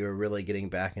you when you were really getting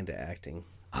back into acting?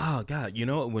 Oh God, you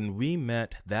know, when we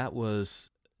met, that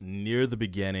was near the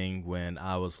beginning when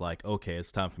I was like, okay, it's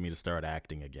time for me to start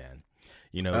acting again.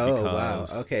 You know, Oh,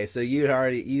 because wow. Okay, so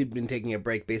you'd been taking a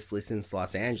break basically since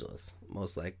Los Angeles, more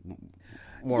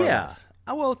or less.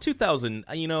 Well, 2000,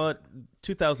 you know what,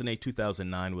 2008,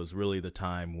 2009 was really the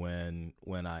time when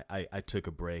I took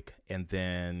a break. And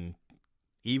then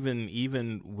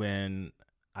even when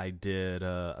I did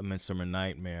A Midsummer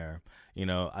Nightmare, you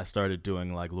know, I started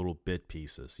doing like little bit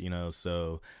pieces, you know,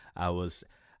 so I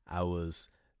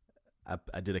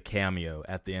did a cameo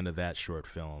at the end of that short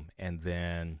film. And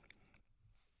then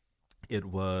it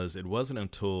wasn't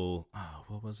until,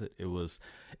 what was it?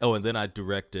 And then I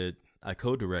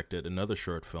co-directed another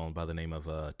short film by the name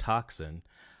of Toxin.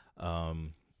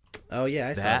 Oh yeah,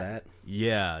 I saw that.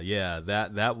 Yeah,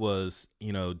 that was,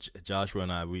 you know, Joshua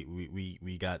and I,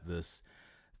 we got this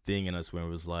thing in us where it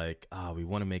was like, we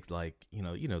want to make like, you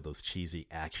know those cheesy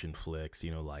action flicks,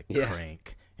 you know, like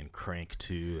Crank and Crank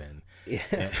 2 and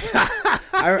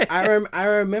I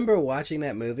remember watching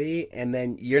that movie, and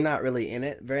then you're not really in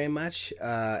it very much,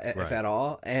 if at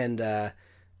all, and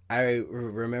I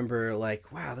remember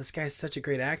like, wow, this guy's such a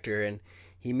great actor, and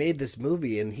he made this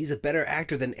movie, and he's a better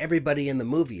actor than everybody in the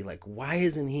movie. Like, why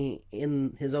isn't he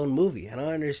in his own movie? I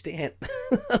don't understand.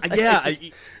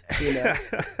 You know.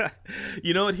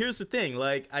 You know, and here's the thing.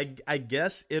 Like, I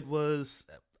guess it was,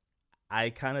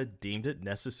 I kind of deemed it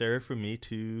necessary for me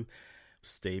to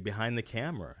stay behind the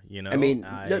camera. You know, I mean,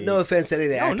 no offense to any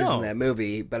of the actors no. in that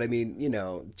movie, but I mean, you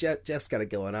know, Jeff's got it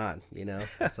going on. You know,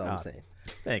 that's all I'm saying.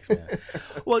 Thanks, man.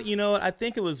 Well, you know, I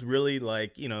think it was really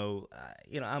like,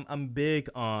 I'm big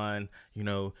on, you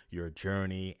know, your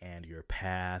journey and your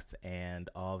path and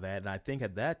all that. And I think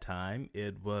at that time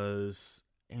it was,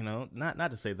 you know, not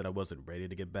to say that I wasn't ready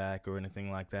to get back or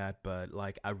anything like that, but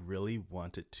like I really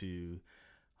wanted to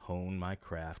hone my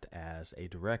craft as a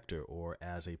director or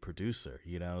as a producer,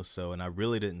 you know. So, and I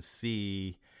really didn't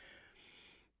see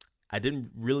a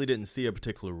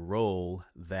particular role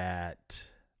that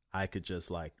I could just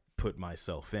like put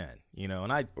myself in, you know,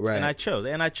 and I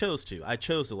chose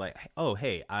to like, oh,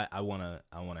 hey, I want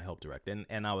to help direct.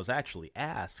 And I was actually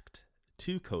asked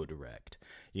to co-direct,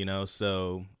 you know,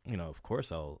 so, you know, of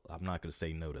course I'm not going to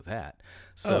say no to that.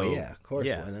 So, yeah, of course.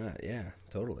 Yeah. Why not? Yeah,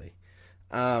 totally.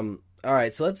 All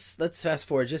right. So let's fast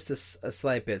forward just a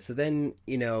slight bit. So then,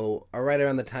 you know, right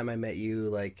around the time I met you,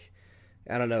 like,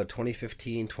 I don't know,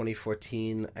 2015,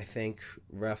 2014, I think,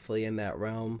 roughly in that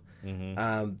realm.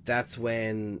 Mm-hmm. That's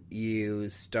when you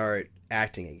start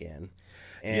acting again.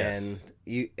 And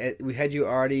yes. You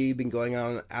already been going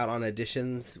out on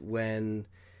auditions when,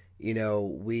 you know,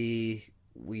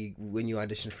 when you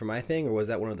auditioned for my thing, or was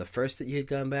that one of the first that you had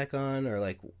gone back on, or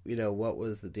like, you know, what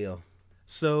was the deal?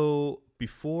 So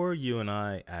before you and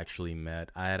I actually met,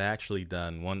 I had actually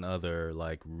done one other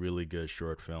like really good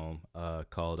short film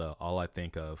called All I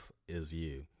Think of Is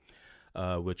You,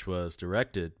 which was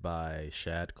directed by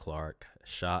Shad Clark,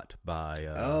 shot by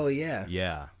Mark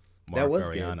that was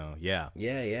Ariano. Good.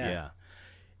 Yeah.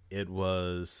 It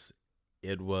was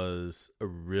a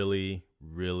really,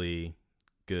 really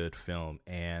good film,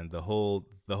 and the whole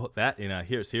that, you know,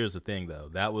 here's the thing though,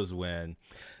 that was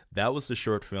the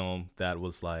short film that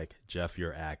was like, Jeff,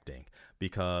 you're acting,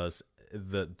 because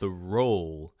the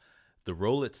role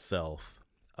itself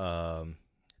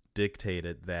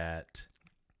dictated that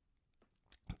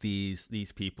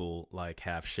these people like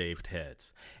have shaved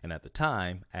heads, and at the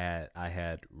time I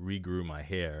had regrew my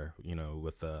hair, you know,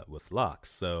 with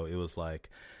locks, so it was like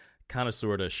kind of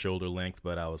sort of shoulder length,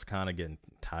 but I was kind of getting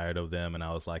tired of them, and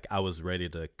I was ready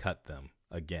to cut them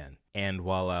again. And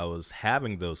while I was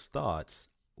having those thoughts,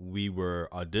 we were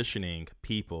auditioning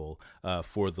people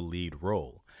for the lead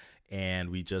role, and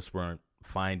we just weren't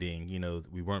finding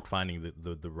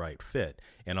the right fit.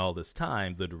 And all this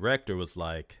time, the director was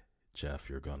like, Jeff,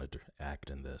 you're going to act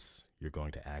in this. You're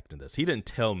going to act in this. He didn't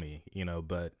tell me, you know,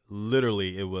 but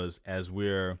literally it was as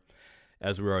we're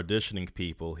auditioning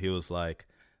people, he was like,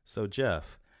 so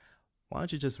Jeff, why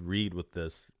don't you just read with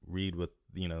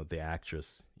the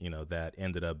actress, that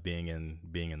ended up being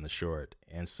in the short.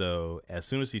 And so as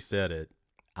soon as he said it,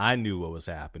 I knew what was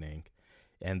happening.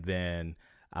 And then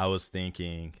I was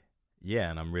thinking, yeah,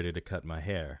 and I'm ready to cut my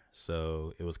hair.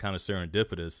 So it was kind of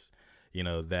serendipitous,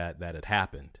 that it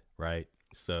happened, right?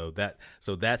 So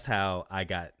that's how I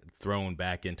got thrown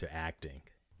back into acting.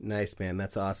 Nice, man.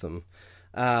 That's awesome.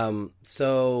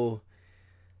 So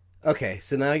okay,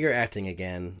 so now you're acting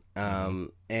again.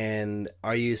 And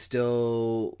are you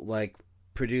still like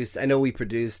produced? I know we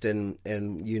produced and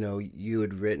you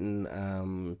had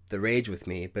written The Rage with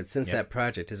me, but since Yep. that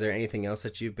project, is there anything else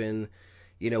that you've been,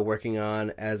 working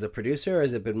on as a producer, or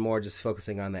has it been more just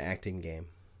focusing on the acting game?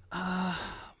 Uh,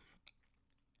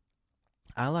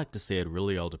 I like to say it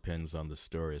really all depends on the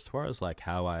story. As far as like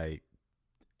how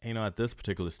at this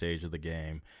particular stage of the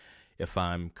game, if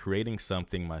I'm creating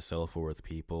something myself or with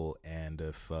people, and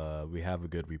if we have a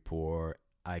good rapport,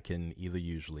 I can either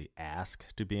usually ask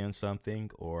to be in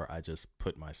something, or I just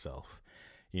put myself,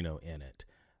 in it,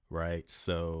 right?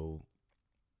 So,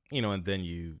 and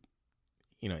then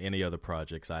any other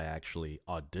projects I actually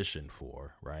audition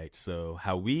for, right? So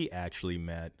how we actually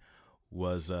met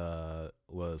was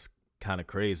kind of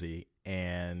crazy,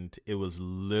 and it was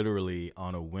literally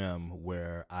on a whim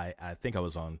where I think I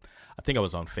was on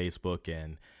Facebook,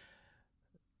 and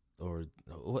or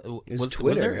It was was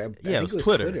Twitter. there? I Yeah, it think was it was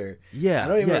Twitter. Twitter. I Yeah,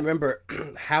 don't even yeah. remember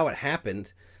how it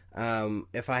happened.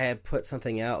 If I had put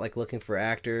something out like looking for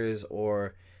actors,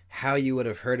 or how you would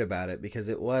have heard about it, because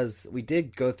we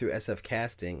did go through SF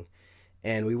casting,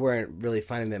 and we weren't really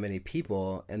finding that many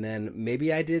people. And then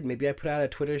maybe I put out a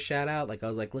Twitter shout out, like I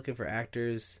was like looking for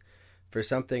actors for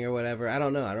something or whatever. I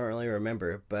don't know. I don't really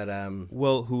remember, but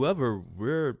Well, whoever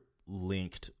we're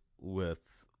linked with,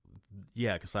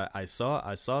 yeah, because I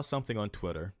saw something on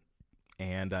Twitter,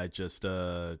 and I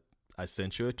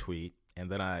sent you a tweet, and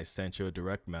then I sent you a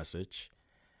direct message,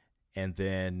 and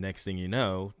then next thing you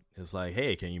know, it's like,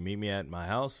 hey, can you meet me at my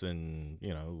house, and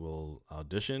we'll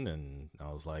audition. And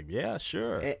I was like, yeah,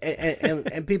 sure.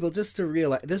 and people, just to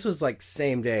realize, this was like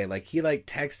same day. Like he like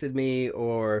texted me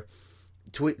or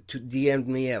DM'd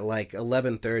me at like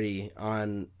 11:30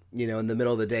 on in the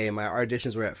middle of the day, and my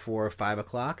auditions were at 4 or 5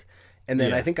 o'clock. And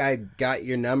then I Yeah. think I got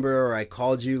your number, or I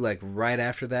called you like right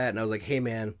after that, and I was like, hey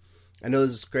man, I know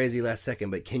this is crazy last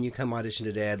second, but can you come audition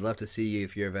today? I'd love to see you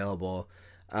if you're available.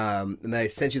 And then I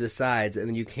sent you the sides, and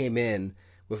then you came in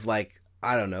with like,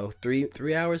 I don't know,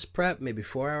 three hours prep, maybe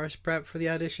 4 hours prep for the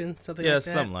audition, something Yeah, like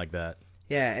that. something like that.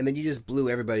 Yeah, and then you just blew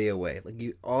everybody away.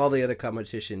 Like all the other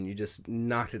competition, you just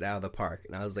knocked it out of the park.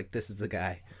 And I was like, this is the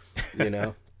guy, you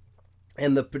know.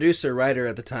 And the producer writer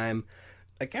at the time,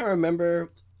 I can't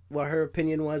remember what her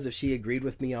opinion was, if she agreed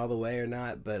with me all the way or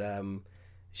not, but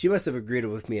she must have agreed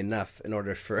with me enough in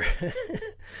order for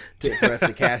for us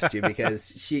to cast you,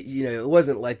 because she, it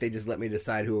wasn't like they just let me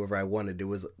decide whoever I wanted. It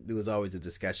was always a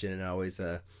discussion, and always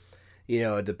a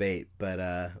debate. But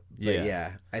Yeah.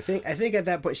 yeah, I think at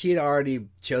that point she had already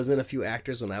chosen a few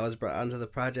actors when I was brought onto the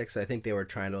project, so I think they were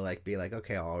trying to like be like,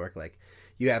 okay, Alrik, like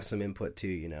you have some input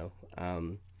too.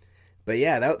 But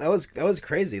yeah, that was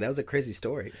crazy. That was a crazy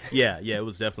story. Yeah, it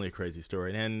was definitely a crazy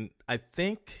story. And I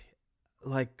think,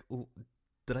 like,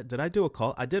 did I do a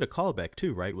call? I did a callback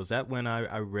too, right? Was that when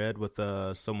I read with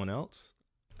someone else?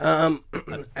 Um,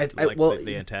 Like well,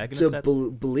 the antagonist?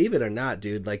 so believe it or not,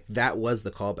 dude, like that was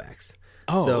the callbacks.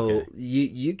 Oh, So okay.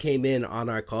 you came in on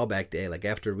our callback day, like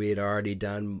after we had already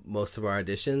done most of our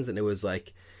auditions, and it was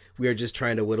like we were just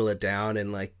trying to whittle it down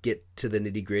and like get to the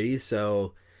nitty gritty.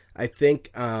 So I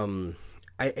think,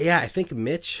 I think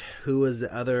Mitch, who was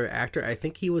the other actor, I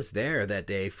think he was there that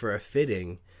day for a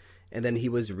fitting, and then he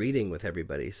was reading with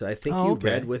everybody. So I think Oh, you okay.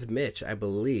 read with Mitch, I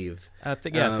believe. I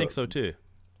think so too.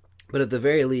 But at the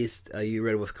very least, you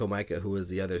read with Komika, who was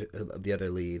the other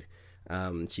lead.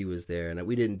 She was there, and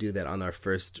we didn't do that on our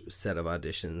first set of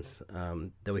auditions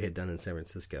that we had done in San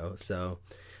Francisco. So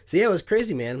yeah, it was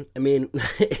crazy, man. I mean,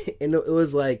 and it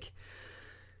was like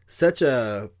such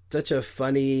a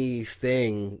funny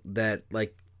thing that,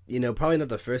 like, probably not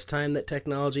the first time that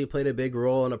technology played a big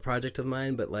role in a project of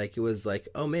mine, but like it was like,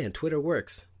 oh man, Twitter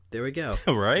works. There we go.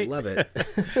 Right? Love it.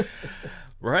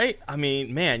 Right? I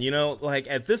mean, man, like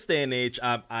at this day and age,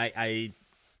 I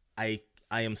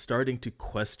am starting to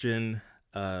question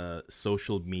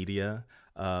social media,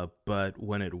 but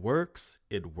when it works,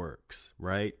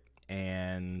 right?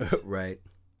 And Right.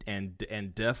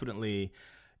 and definitely,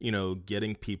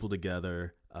 getting people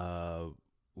together,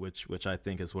 which I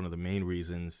think is one of the main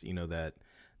reasons,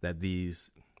 that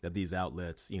these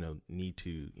outlets, need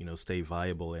to, stay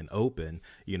viable and open,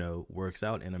 works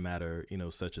out in a matter,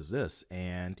 such as this.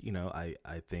 And,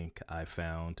 I think I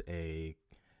found a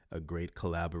a great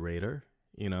collaborator,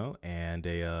 and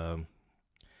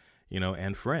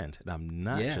and friend. And I'm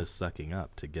not just sucking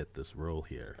up to get this role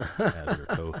here as your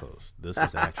co-host. This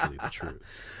is actually the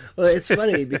truth. Well, it's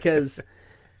funny because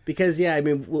yeah, I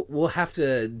mean, we'll have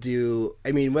to do,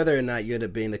 I mean, whether or not you end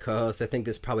up being the co-host, I think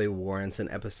this probably warrants an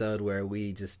episode where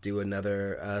we just do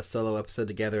another solo episode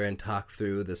together and talk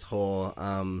through this whole,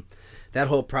 that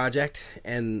whole project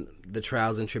and the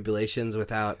trials and tribulations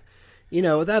without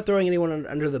throwing anyone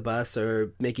under the bus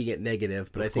or making it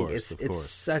negative. But I think it's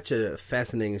such a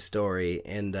fascinating story,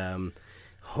 and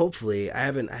hopefully, I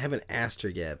haven't asked her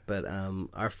yet, but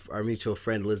our mutual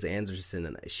friend Liz Anderson,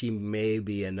 and she may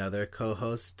be another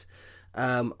co-host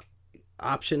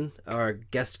option or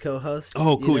guest co-host.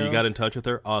 Oh, cool! You got in touch with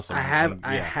her. Awesome. I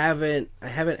haven't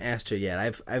asked her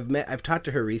yet. I've talked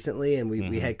to her recently, and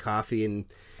we had coffee, and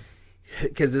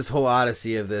because this whole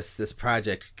odyssey of this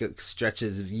project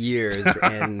stretches years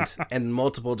and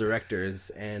multiple directors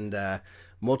and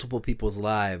multiple people's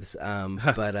lives.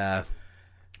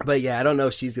 But yeah, I don't know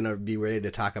if she's gonna be ready to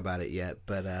talk about it yet.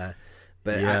 But yeah,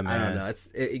 I don't know. It's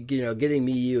getting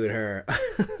me, you, and her,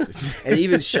 and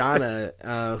even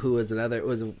Shauna, who was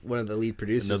one of the lead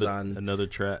producers on another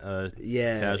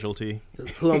casualty,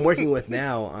 who I'm working with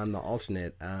now on the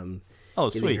alternate.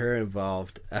 Getting sweet. her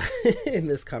involved in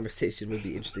this conversation would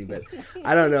be interesting, but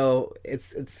I don't know.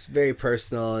 It's very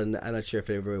personal, and I'm not sure if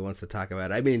everybody wants to talk about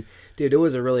it. I mean, dude,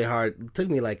 it took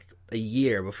me like a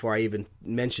year before I even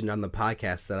mentioned on the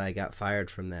podcast that I got fired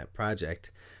from that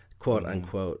project, quote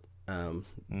unquote.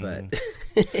 But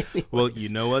well, you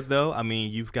know what though? I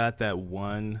mean, you've got that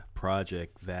one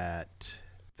project that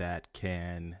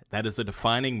is a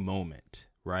defining moment,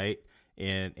 right?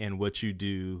 And what you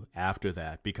do after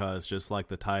that, because just like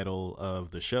the title of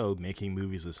the show, making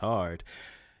movies is hard.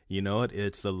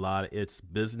 It's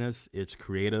business, it's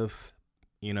creative,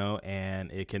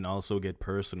 and it can also get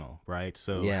personal, right?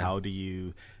 So how do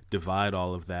you divide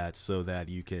all of that so that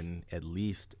you can at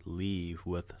least leave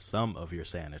with some of your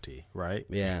sanity, right?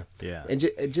 Yeah. Yeah. And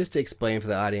just to explain for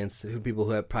the audience, people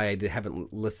who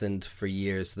haven't listened for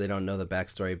years, so they don't know the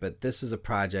backstory, but this was a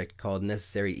project called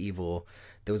Necessary Evil.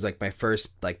 That was like my first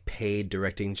like paid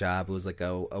directing job. It was like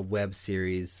a web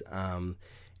series, and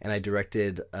I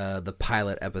directed the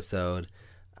pilot episode,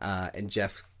 and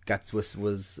Jeff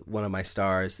was one of my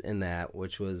stars in that,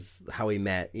 which was how we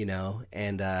met,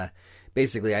 and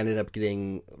basically I ended up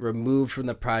getting removed from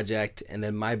the project, and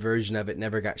then my version of it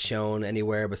never got shown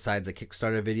anywhere besides a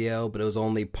Kickstarter video, but it was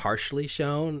only partially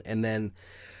shown, and then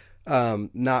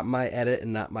not my edit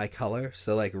and not my color,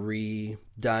 so like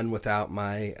redone without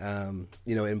my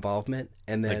involvement.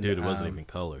 And then dude, it wasn't even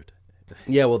colored.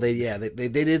 Yeah, well they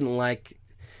didn't like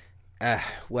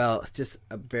just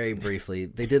very briefly,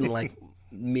 they didn't like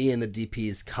me and the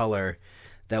DP's color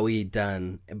that we'd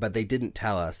done, but they didn't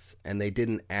tell us, and they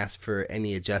didn't ask for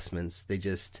any adjustments. They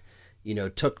just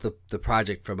took the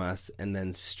project from us and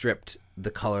then stripped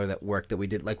the color that worked that we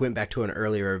did, like went back to an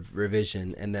earlier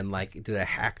revision and then like did a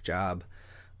hack job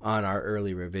on our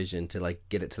early revision to like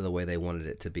get it to the way they wanted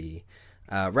it to be,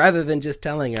 rather than just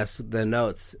telling us the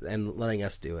notes and letting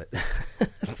us do it.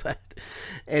 But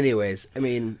anyways, I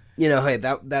mean, hey,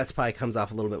 that's probably comes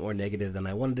off a little bit more negative than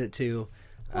I wanted it to.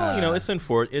 Well, it's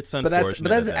unfortunate. But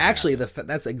that's actually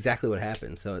that's exactly what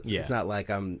happened. So it's not like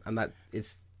I'm not.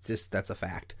 It's just that's a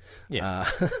fact. Yeah.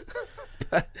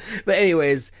 But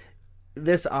anyways,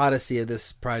 this odyssey of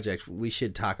this project, we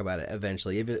should talk about it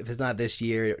eventually. If it's not this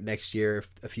year, next year,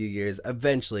 a few years,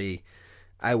 eventually,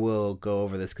 I will go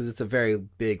over this because it's a very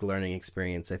big learning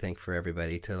experience, I think, for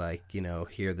everybody to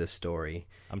hear this story.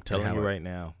 I'm telling you right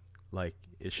now, like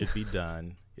it should be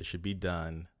done. It should be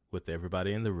done with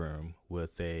everybody in the room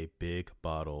with a big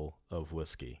bottle of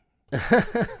whiskey.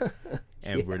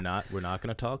 And we're not going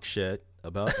to talk shit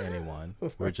about anyone.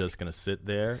 We're just going to sit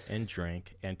there and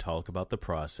drink and talk about the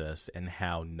process and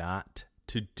how not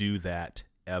to do that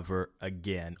ever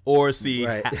again, or see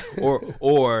right.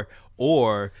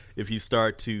 or if you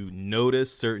start to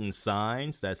notice certain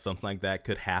signs that something like that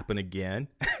could happen again,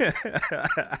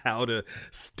 how to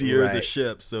steer the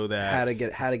ship so that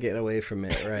how to get away from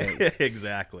it, right?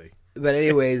 Exactly. But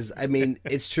anyways, I mean,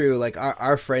 it's true. Like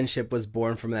our friendship was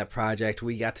born from that project.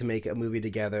 We got to make a movie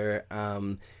together,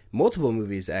 multiple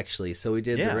movies actually. So we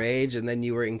did The Rage, and then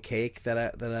you were in Cake that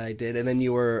I did, and then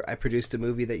I produced a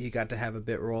movie that you got to have a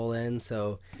bit role in.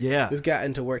 So we've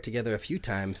gotten to work together a few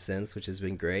times since, which has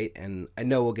been great. And I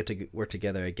know we'll get to work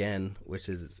together again, which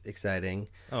is exciting.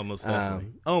 Oh, most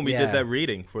definitely. We did that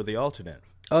reading for the alternate.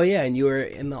 Oh, yeah, and you were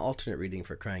in the alternate reading,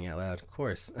 for crying out loud, of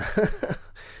course.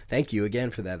 Thank you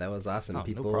again for that. That was awesome. No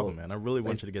problem, man. I really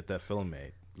want you to get that film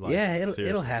made. Like, yeah, seriously.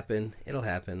 it'll happen. It'll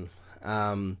happen.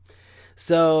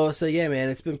 So yeah, man,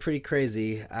 it's been pretty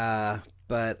crazy.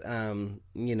 But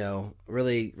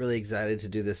really, really excited to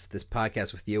do this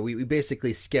podcast with you. We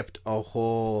basically skipped a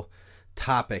whole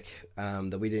topic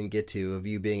that we didn't get to, of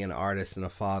you being an artist and a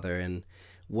father, and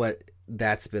what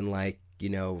that's been like.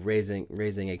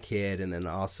 Raising a kid, and then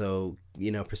also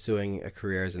pursuing a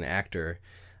career as an actor.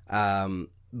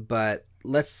 But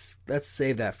let's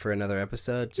save that for another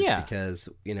episode, just because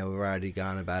we've already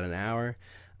gone about an hour.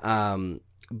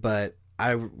 But I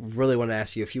really want to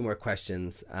ask you a few more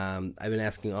questions. I've been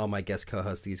asking all my guest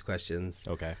co-hosts these questions.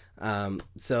 Okay.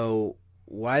 So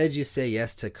why did you say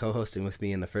yes to co-hosting with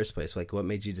me in the first place? Like, what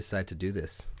made you decide to do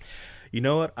this? You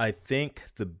know what? I think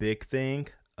the big thing,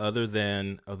 other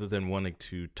than wanting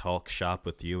to talk shop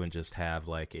with you and just have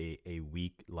like a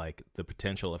week, like the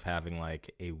potential of having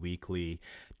like a weekly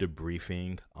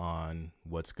debriefing on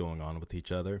what's going on with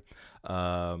each other,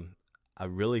 I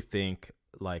really think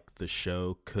like the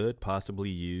show could possibly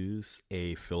use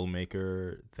a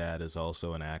filmmaker that is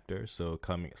also an actor. So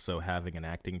having an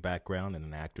acting background and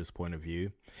an actor's point of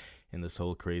view in this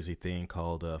whole crazy thing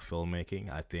called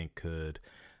filmmaking, I think could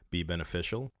be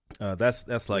beneficial. That's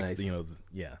like nice.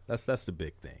 That's the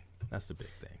big thing. That's the big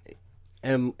thing.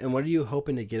 And what are you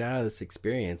hoping to get out of this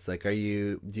experience? Like, do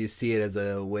you see it as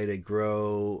a way to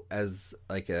grow as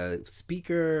like a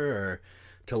speaker, or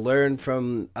to learn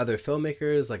from other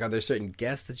filmmakers? Like, are there certain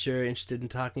guests that you're interested in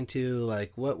talking to?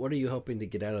 Like, what are you hoping to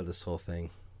get out of this whole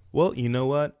thing? Well, you know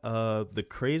what? The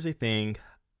crazy thing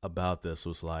about this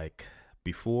was like,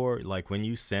 before, like when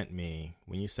you sent me,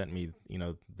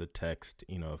 the text,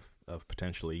 of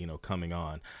potentially, coming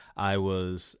on, I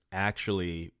was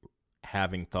actually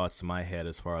having thoughts in my head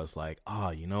as far as like,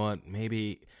 you know what,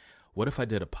 maybe, what if I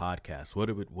did a podcast? What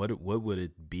would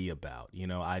it be about?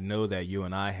 I know that you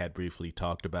and I had briefly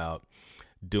talked about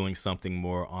doing something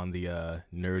more on the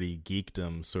nerdy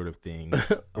geekdom sort of thing,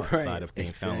 right, side of things,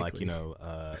 exactly. kind of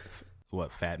like,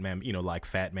 Fat Man, like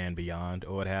Fat Man Beyond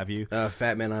or what have you.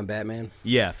 Fat Man on Batman.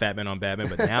 Yeah, Fat Man on Batman,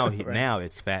 but now right. now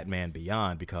it's Fat Man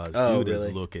Beyond, because Oh, dude really?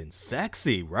 is looking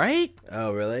sexy, right?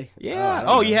 Oh, really?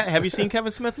 Yeah. Yeah. Have you seen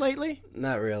Kevin Smith lately?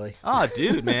 Not really. Oh,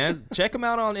 dude, man, check him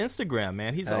out on Instagram,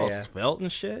 man. He's all yeah. svelte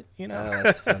and shit, Oh,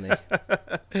 that's funny.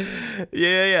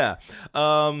 yeah.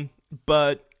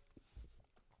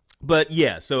 But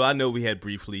yeah, so I know we had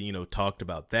briefly, talked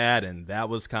about that, and that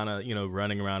was kind of,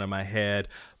 running around in my head.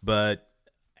 But,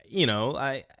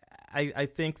 I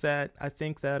think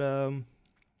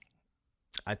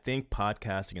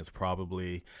podcasting is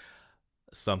probably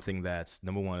something that's,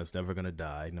 number one, it's never going to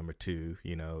die. Number two,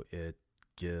 it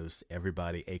gives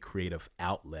everybody a creative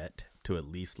outlet to at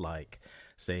least like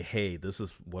say, hey, this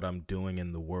is what I'm doing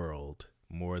in the world,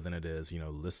 more than it is,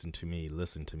 listen to me.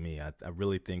 I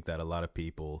really think that a lot of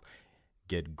people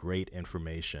get great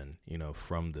information,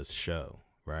 from this show,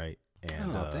 right?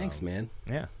 And thanks, man.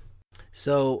 Yeah.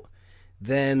 So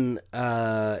then,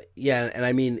 and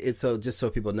I mean, it's so, just so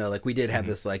people know, like, we did have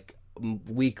this like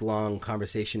week-long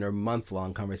conversation or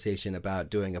month-long conversation about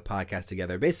doing a podcast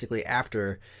together. Basically,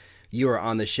 after you were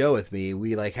on the show with me,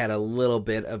 we like had a little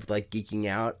bit of like geeking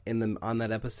out on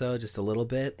that episode, just a little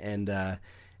bit, and I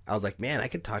was like, man, I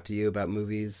could talk to you about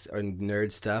movies or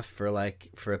nerd stuff for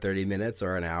 30 minutes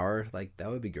or an hour. Like, that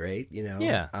would be great,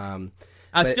 Yeah.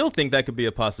 I still think that could be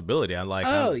a possibility.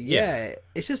 Yeah.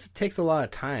 It's just, it takes a lot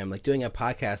of time. Like, doing a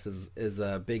podcast is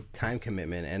a big time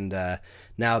commitment. And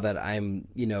now that I'm,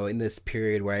 in this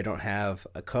period where I don't have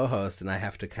a co-host and I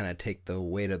have to kind of take the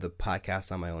weight of the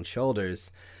podcast on my own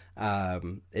shoulders,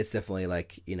 it's definitely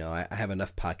like, I have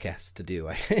enough podcasts to do.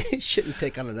 I shouldn't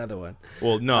take on another one.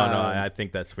 Well, no, I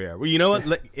think that's fair. Well, you know what?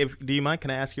 Do you mind?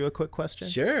 Can I ask you a quick question?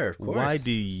 Sure, of course. Why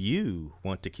do you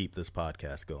want to keep this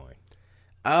podcast going?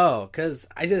 Oh, because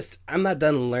I'm not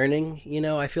done learning.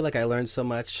 I feel like I learned so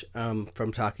much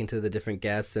from talking to the different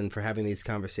guests and for having these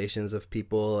conversations with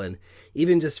people. And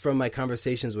even just from my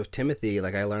conversations with Timothy,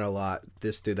 like, I learn a lot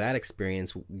through that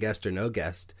experience, guest or no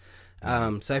guest.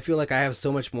 So I feel like I have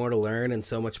so much more to learn and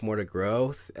so much more to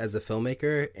grow as a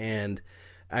filmmaker. And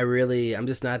I'm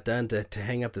just not done to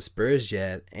hang up the spurs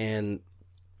yet. And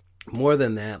more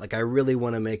than that, like, I really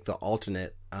want to make the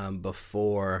alternate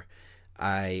before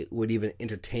I would even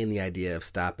entertain the idea of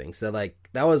stopping. So, like,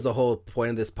 that was the whole point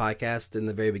of this podcast in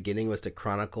the very beginning, was to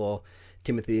chronicle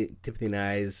Timothy and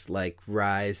I's like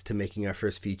rise to making our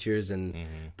first features, and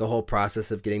the whole process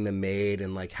of getting them made,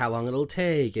 and like how long it'll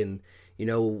take, and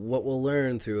what we'll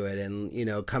learn through it,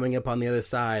 and coming up on the other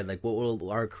side, like what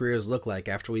will our careers look like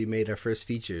after we made our first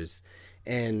features.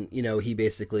 And he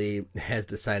basically has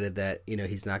decided that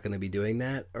he's not going to be doing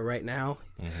that right now.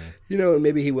 And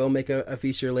maybe he will make a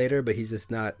feature later, but he's just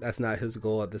not, that's not his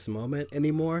goal at this moment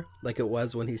anymore, like it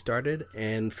was when he started.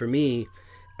 And for me,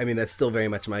 I mean, that's still very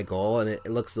much my goal, and it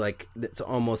looks like it's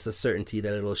almost a certainty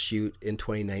that it'll shoot in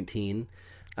 2019.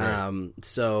 Right.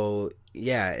 So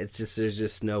yeah, it's just, there's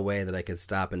just no way that I can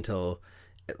stop until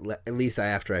at least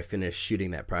after I finish shooting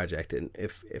that project, and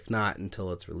if not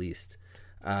until it's released.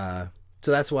 So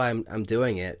that's why I'm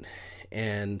doing it.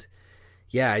 And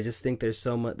yeah, I just think there's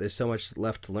so much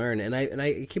left to learn. And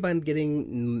I keep on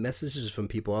getting messages from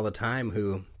people all the time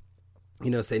who,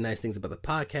 say nice things about the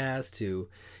podcast, who,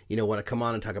 want to come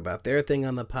on and talk about their thing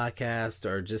on the podcast,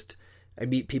 or just, I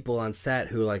meet people on set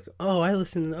who are like, oh, I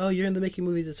listen, oh, you're in the Making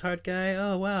Movies Is Hard guy.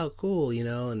 Oh, wow, cool.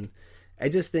 And I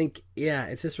just think, yeah,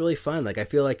 it's just really fun. Like, I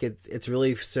feel like it's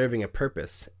really serving a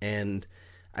purpose, and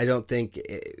I don't think,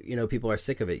 people are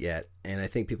sick of it yet, and I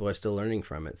think people are still learning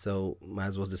from it. So might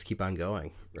as well just keep on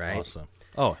going, right? Awesome.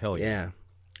 Oh, hell yeah.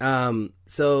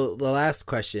 So the last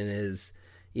question is,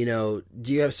 do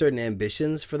you have certain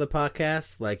ambitions for the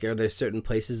podcast? Like, are there certain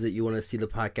places that you want to see the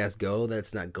podcast go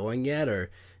that's not going yet,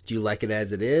 or do you like it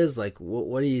as it is? Like,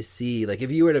 what do you see? Like,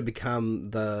 if you were to become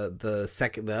the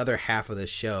other half of the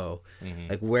show,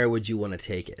 like, where would you want to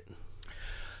take it?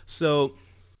 So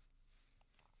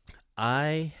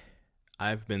I've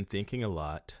been thinking a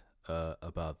lot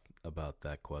about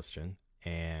that question,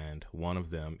 and one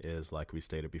of them is, like we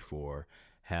stated before,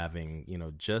 having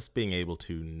just being able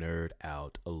to nerd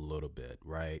out a little bit,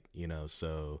 right?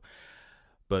 So,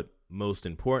 but most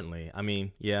importantly, I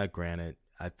mean, yeah, granted,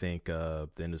 I think the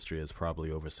industry is probably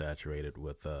oversaturated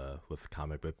with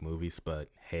comic book movies, but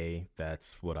hey,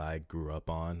 that's what I grew up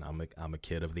on. I'm a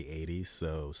kid of the '80s,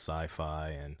 so sci-fi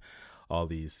and all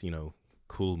these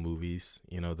cool movies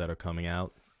that are coming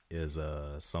out is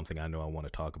something I know I want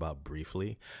to talk about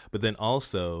briefly, but then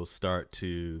also start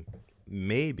to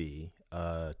maybe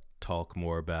talk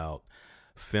more about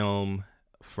film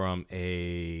from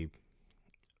a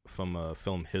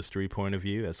film history point of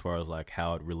view, as far as like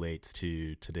how it relates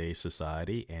to today's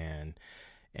society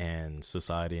and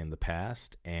society in the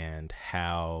past, and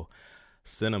how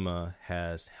cinema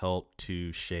has helped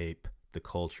to shape the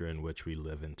culture in which we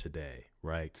live in today,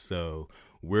 right? So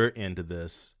we're into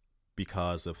this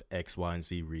because of X, Y, and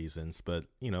Z reasons, but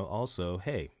also,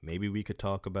 hey, maybe we could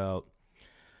talk about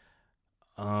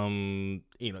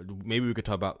maybe we could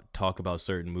talk about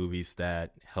certain movies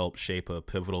that help shape a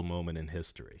pivotal moment in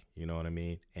history, you know what I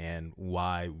mean, and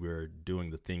why we're doing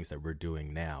the things that we're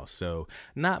doing now. So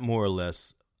not more or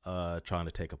less trying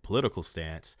to take a political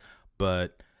stance,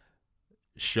 but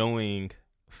showing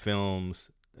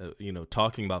films,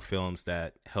 talking about films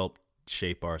that help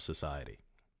shape our society.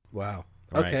 Wow.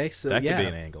 Right? Okay, so that yeah, could be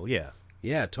an angle.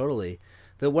 Yeah, totally.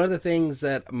 One of the things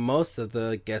that most of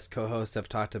the guest co-hosts have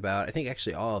talked about, I think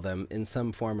actually all of them in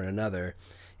some form or another,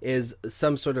 is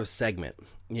some sort of segment,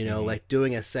 like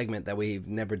doing a segment that we've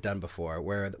never done before,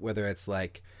 whether it's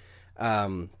like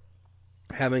having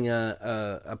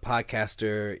a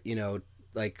podcaster,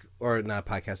 like, or not a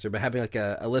podcaster, but having like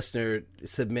a listener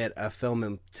submit a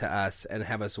film to us and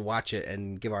have us watch it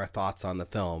and give our thoughts on the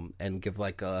film and give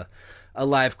like a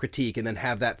live critique, and then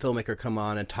have that filmmaker come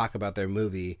on and talk about their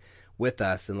movie with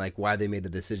us and like why they made the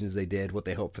decisions they did, what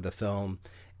they hope for the film,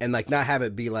 and like not have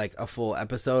it be like a full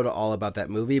episode all about that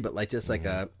movie, but like just like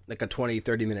a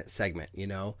 20-30 minute segment,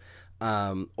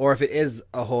 or if it is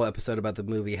a whole episode about the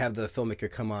movie, have the filmmaker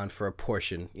come on for a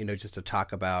portion, just to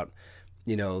talk about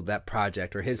that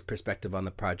project, or his perspective on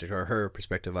the project, or her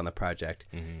perspective on the project.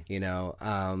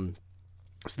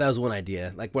 So that was one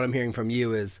idea. Like, what I'm hearing from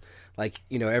you is like,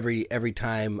 every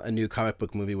time a new comic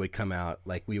book movie would come out,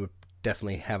 like we would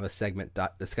definitely have a segment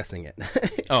discussing it.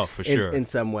 Oh, for sure. in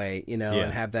some way, and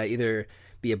have that either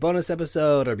be a bonus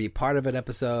episode or be part of an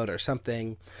episode or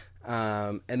something.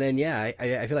 And then, yeah,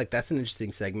 I feel like that's an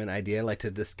interesting segment idea, like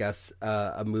to discuss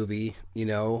a movie,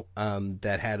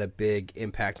 that had a big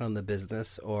impact on the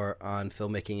business or on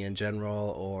filmmaking in general,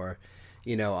 or,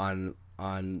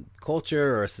 on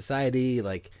culture or society,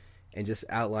 like, and just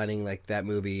outlining like that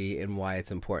movie and why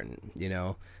it's important,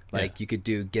 like you could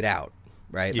do Get Out,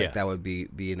 right? Yeah. Like that would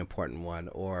be an important one,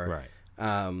 or, right.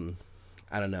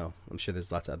 I don't know. I'm sure there's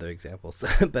lots of other examples,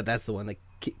 but that's the one that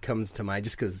comes to mind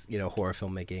just because, horror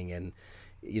filmmaking and,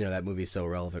 that movie's so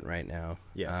relevant right now.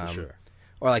 Yeah, for sure.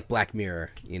 Or like Black Mirror,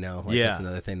 that's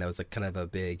another thing that was like kind of a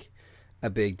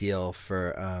big deal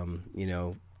for,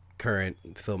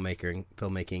 current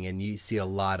filmmaking. And you see a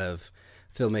lot of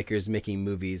filmmakers making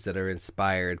movies that are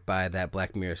inspired by that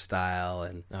Black Mirror style,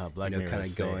 and Black Mirror kind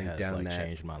of going has, down like, that.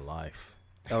 changed my life.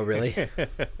 Oh, really?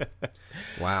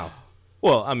 Wow.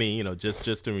 Well, I mean,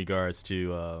 just in regards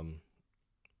to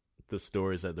the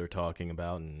stories that they're talking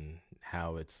about and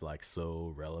how it's like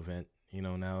so relevant,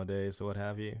 nowadays or what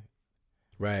have you.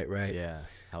 Right. Yeah,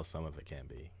 how some of it can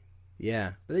be.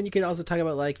 Yeah, but then you could also talk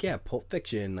about Pulp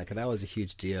Fiction, like that was a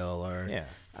huge deal, or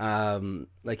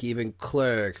like even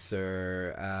Clerks,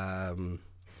 or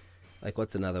like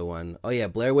what's another one? Oh yeah,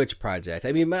 Blair Witch Project.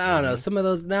 I mean, I don't know, some of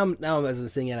those now as I'm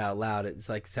saying it out loud, it's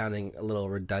like sounding a little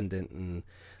redundant, and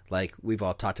like we've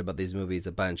all talked about these movies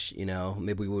a bunch.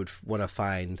 Maybe we would want to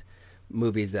find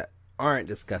movies that aren't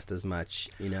discussed as much,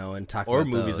 and talk or about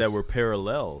movies those. that were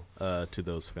parallel to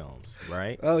those films,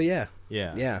 right? Oh yeah.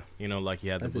 Yeah. Like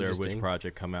you had the That's Blair Witch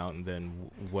Project come out, and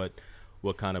then what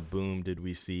kind of boom did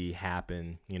we see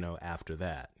happen, after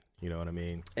that? You know what I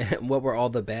mean? And what were all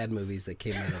the bad movies that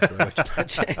came out of Blair Witch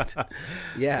Project?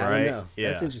 Yeah, right? I don't know.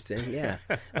 Yeah. That's interesting. Yeah.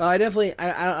 Well, I definitely,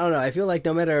 I don't know. I feel like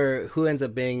no matter who ends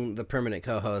up being the permanent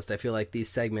co-host, I feel like these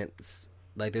segments,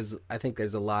 I think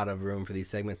there's a lot of room for these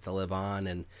segments to live on.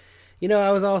 And,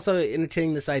 I was also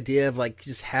entertaining this idea of like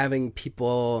just having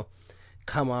people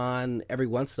come on every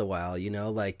once in a while,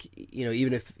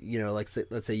 even if,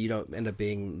 let's say you don't end up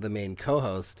being the main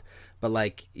co-host, but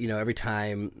every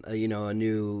time, a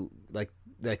new, like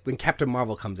when Captain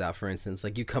Marvel comes out, for instance,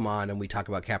 like you come on and we talk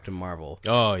about Captain Marvel.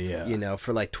 Oh yeah.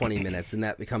 For like 20 minutes, and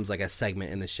that becomes like a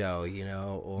segment in the show,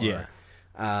 or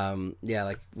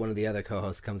like one of the other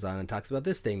co-hosts comes on and talks about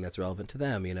this thing that's relevant to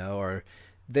them, or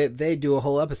they do a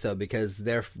whole episode because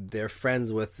they're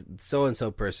friends with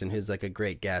so-and-so person who's like a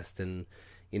great guest, and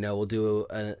we'll do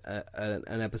an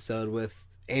episode with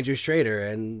Andrew Schrader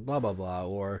and blah blah blah,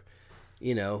 or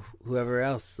whoever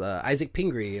else, Isaac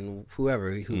Pingree and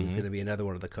whoever who's going to be another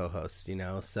one of the co-hosts,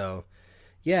 so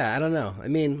yeah, I don't know. I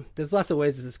mean, there's lots of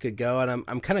ways that this could go, and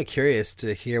I'm kind of curious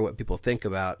to hear what people think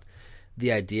about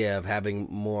the idea of having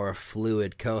more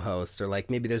fluid co-hosts, or like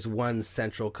maybe there's one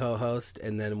central co-host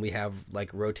and then we have like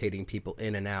rotating people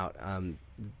in and out,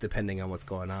 depending on what's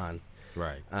going on.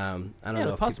 Right. I don't know.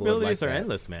 The if possibilities are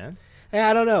endless, man. Yeah,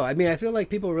 I don't know. I mean, I feel like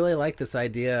people really like this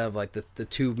idea of like the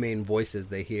two main voices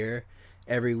they hear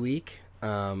every week.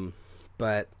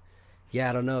 But yeah,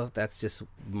 I don't know if that's just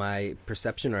my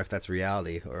perception or if that's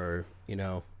reality, or I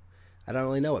don't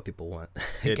really know what people want.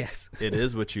 I guess it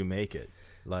is what you make it.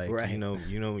 Like, right.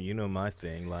 my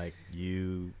thing, like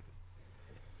you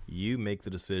make the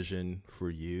decision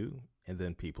for you, and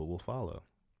then people will follow.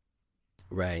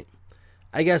 Right.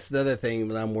 I guess the other thing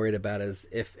that I'm worried about is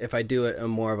if I do it a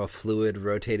more of a fluid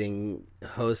rotating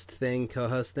co-host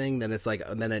thing, then it's like,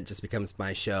 then it just becomes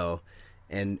my show,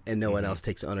 and no one else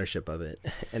takes ownership of it,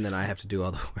 and then I have to do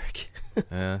all the work.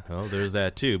 Well, there's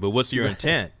that too. But what's your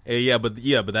intent? But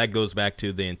that goes back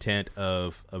to the intent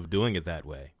of doing it that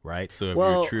way, right? So if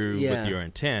you're true with your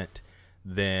intent,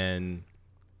 then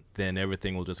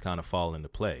everything will just kind of fall into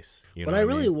place. What I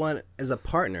really want as a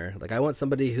partner, like I want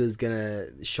somebody who's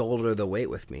gonna shoulder the weight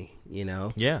with me,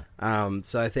 Yeah.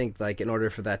 So I think like in order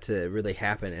for that to really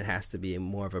happen, it has to be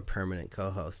more of a permanent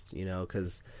co-host,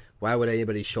 because why would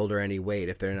anybody shoulder any weight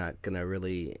if they're not gonna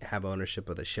really have ownership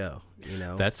of the show?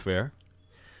 That's fair.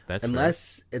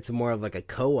 Unless it's more of like a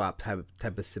co-op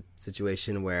type of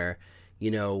situation where,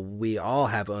 we all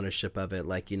have ownership of it,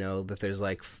 like, that there's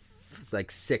like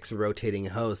 6 rotating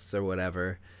hosts or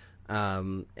whatever,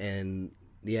 and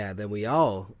yeah, then we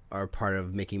all are part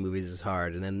of making movies is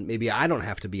hard, and then maybe I don't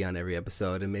have to be on every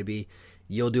episode, and maybe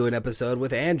you'll do an episode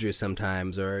with Andrew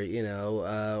sometimes, or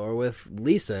or with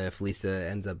Lisa if Lisa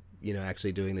ends up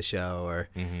actually doing the show, or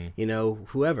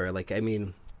whoever. Like, I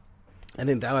mean, I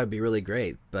think that would be really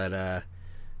great, but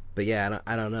yeah,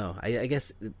 I don't know. I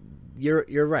guess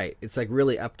you're right. It's like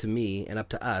really up to me and up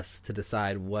to us to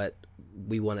decide what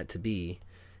we want it to be,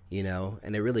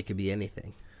 and it really could be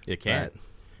anything. It can. But,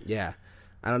 yeah,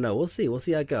 I don't know. We'll see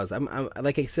how it goes. I'm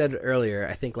like I said earlier,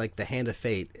 I think like the hand of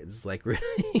fate is like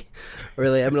really,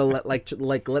 really. I'm gonna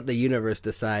let the universe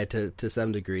decide to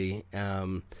some degree,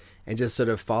 and just sort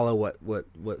of follow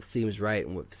what seems right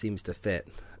and what seems to fit.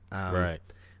 Right.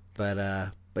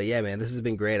 But yeah, man, this has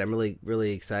been great. I'm really,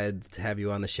 really excited to have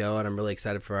you on the show, and I'm really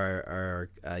excited for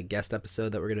our guest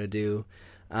episode that we're gonna do,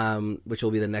 which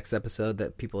will be the next episode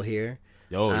that people hear.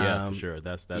 Oh yeah, for sure.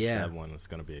 That's that one that's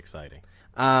gonna be exciting.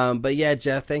 But yeah,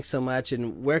 Jeff, thanks so much.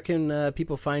 And where can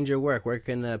people find your work? Where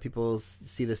can people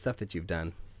see the stuff that you've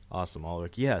done? Awesome,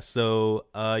 Alrik. Yeah, so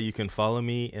you can follow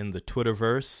me in the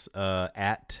Twitterverse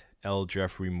at L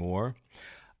Jeffrey Moore,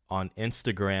 on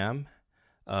Instagram,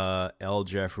 L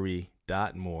Jeffrey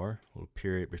Jeffrey.Moore, a little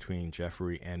period between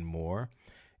Jeffrey and Moore.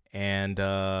 And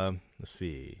let's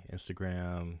see,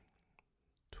 Instagram,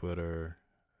 Twitter.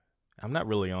 I'm not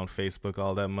really on Facebook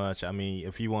all that much. I mean,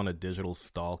 if you want to digital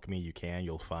stalk me, you can.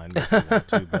 You'll find me if you want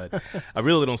to. But I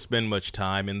really don't spend much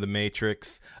time in the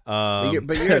Matrix. But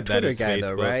you're a Twitter guy,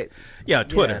 though, right? Yeah,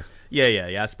 Twitter.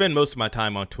 Yeah. I spend most of my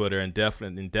time on Twitter and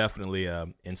definitely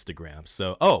Instagram.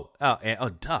 So,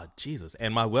 Jesus.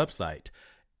 And my website,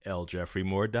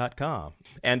 ljeffreymoore.com.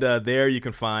 And there you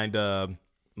can find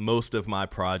most of my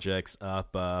projects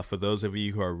up. For those of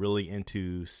you who are really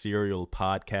into serial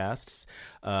podcasts,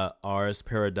 Ars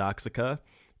Paradoxica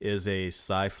is a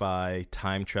sci-fi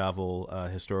time travel,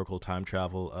 historical time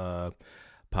travel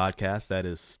podcast that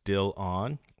is still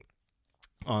online.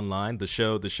 The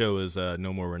show is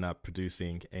no more. We're not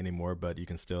producing anymore, but you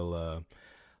can still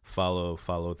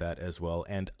follow that as well,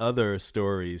 and other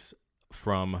stories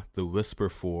from the Whisper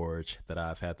Forge that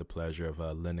I've had the pleasure of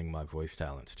lending my voice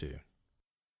talents to.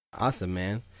 Awesome,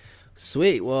 man.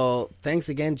 Sweet. Well, thanks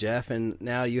again, Jeff. And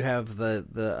now you have the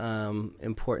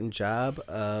important job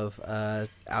of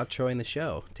outroing the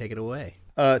show. Take it away.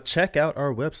 Check out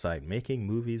our website,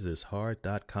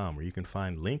 makingmoviesishard.com, where you can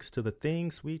find links to the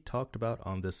things we talked about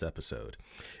on this episode.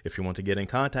 If you want to get in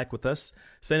contact with us,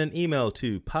 send an email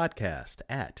to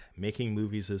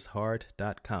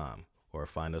podcast@makingmoviesishard.com, or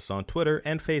find us on Twitter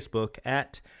and Facebook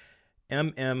at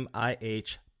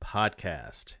MMIH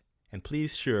Podcast. And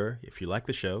please, if you like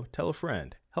the show, tell a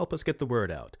friend. Help us get the word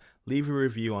out. Leave a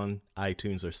review on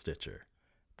iTunes or Stitcher.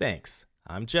 Thanks.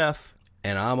 I'm Jeff.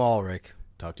 And I'm Alrik.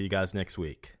 Talk to you guys next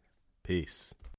week. Peace.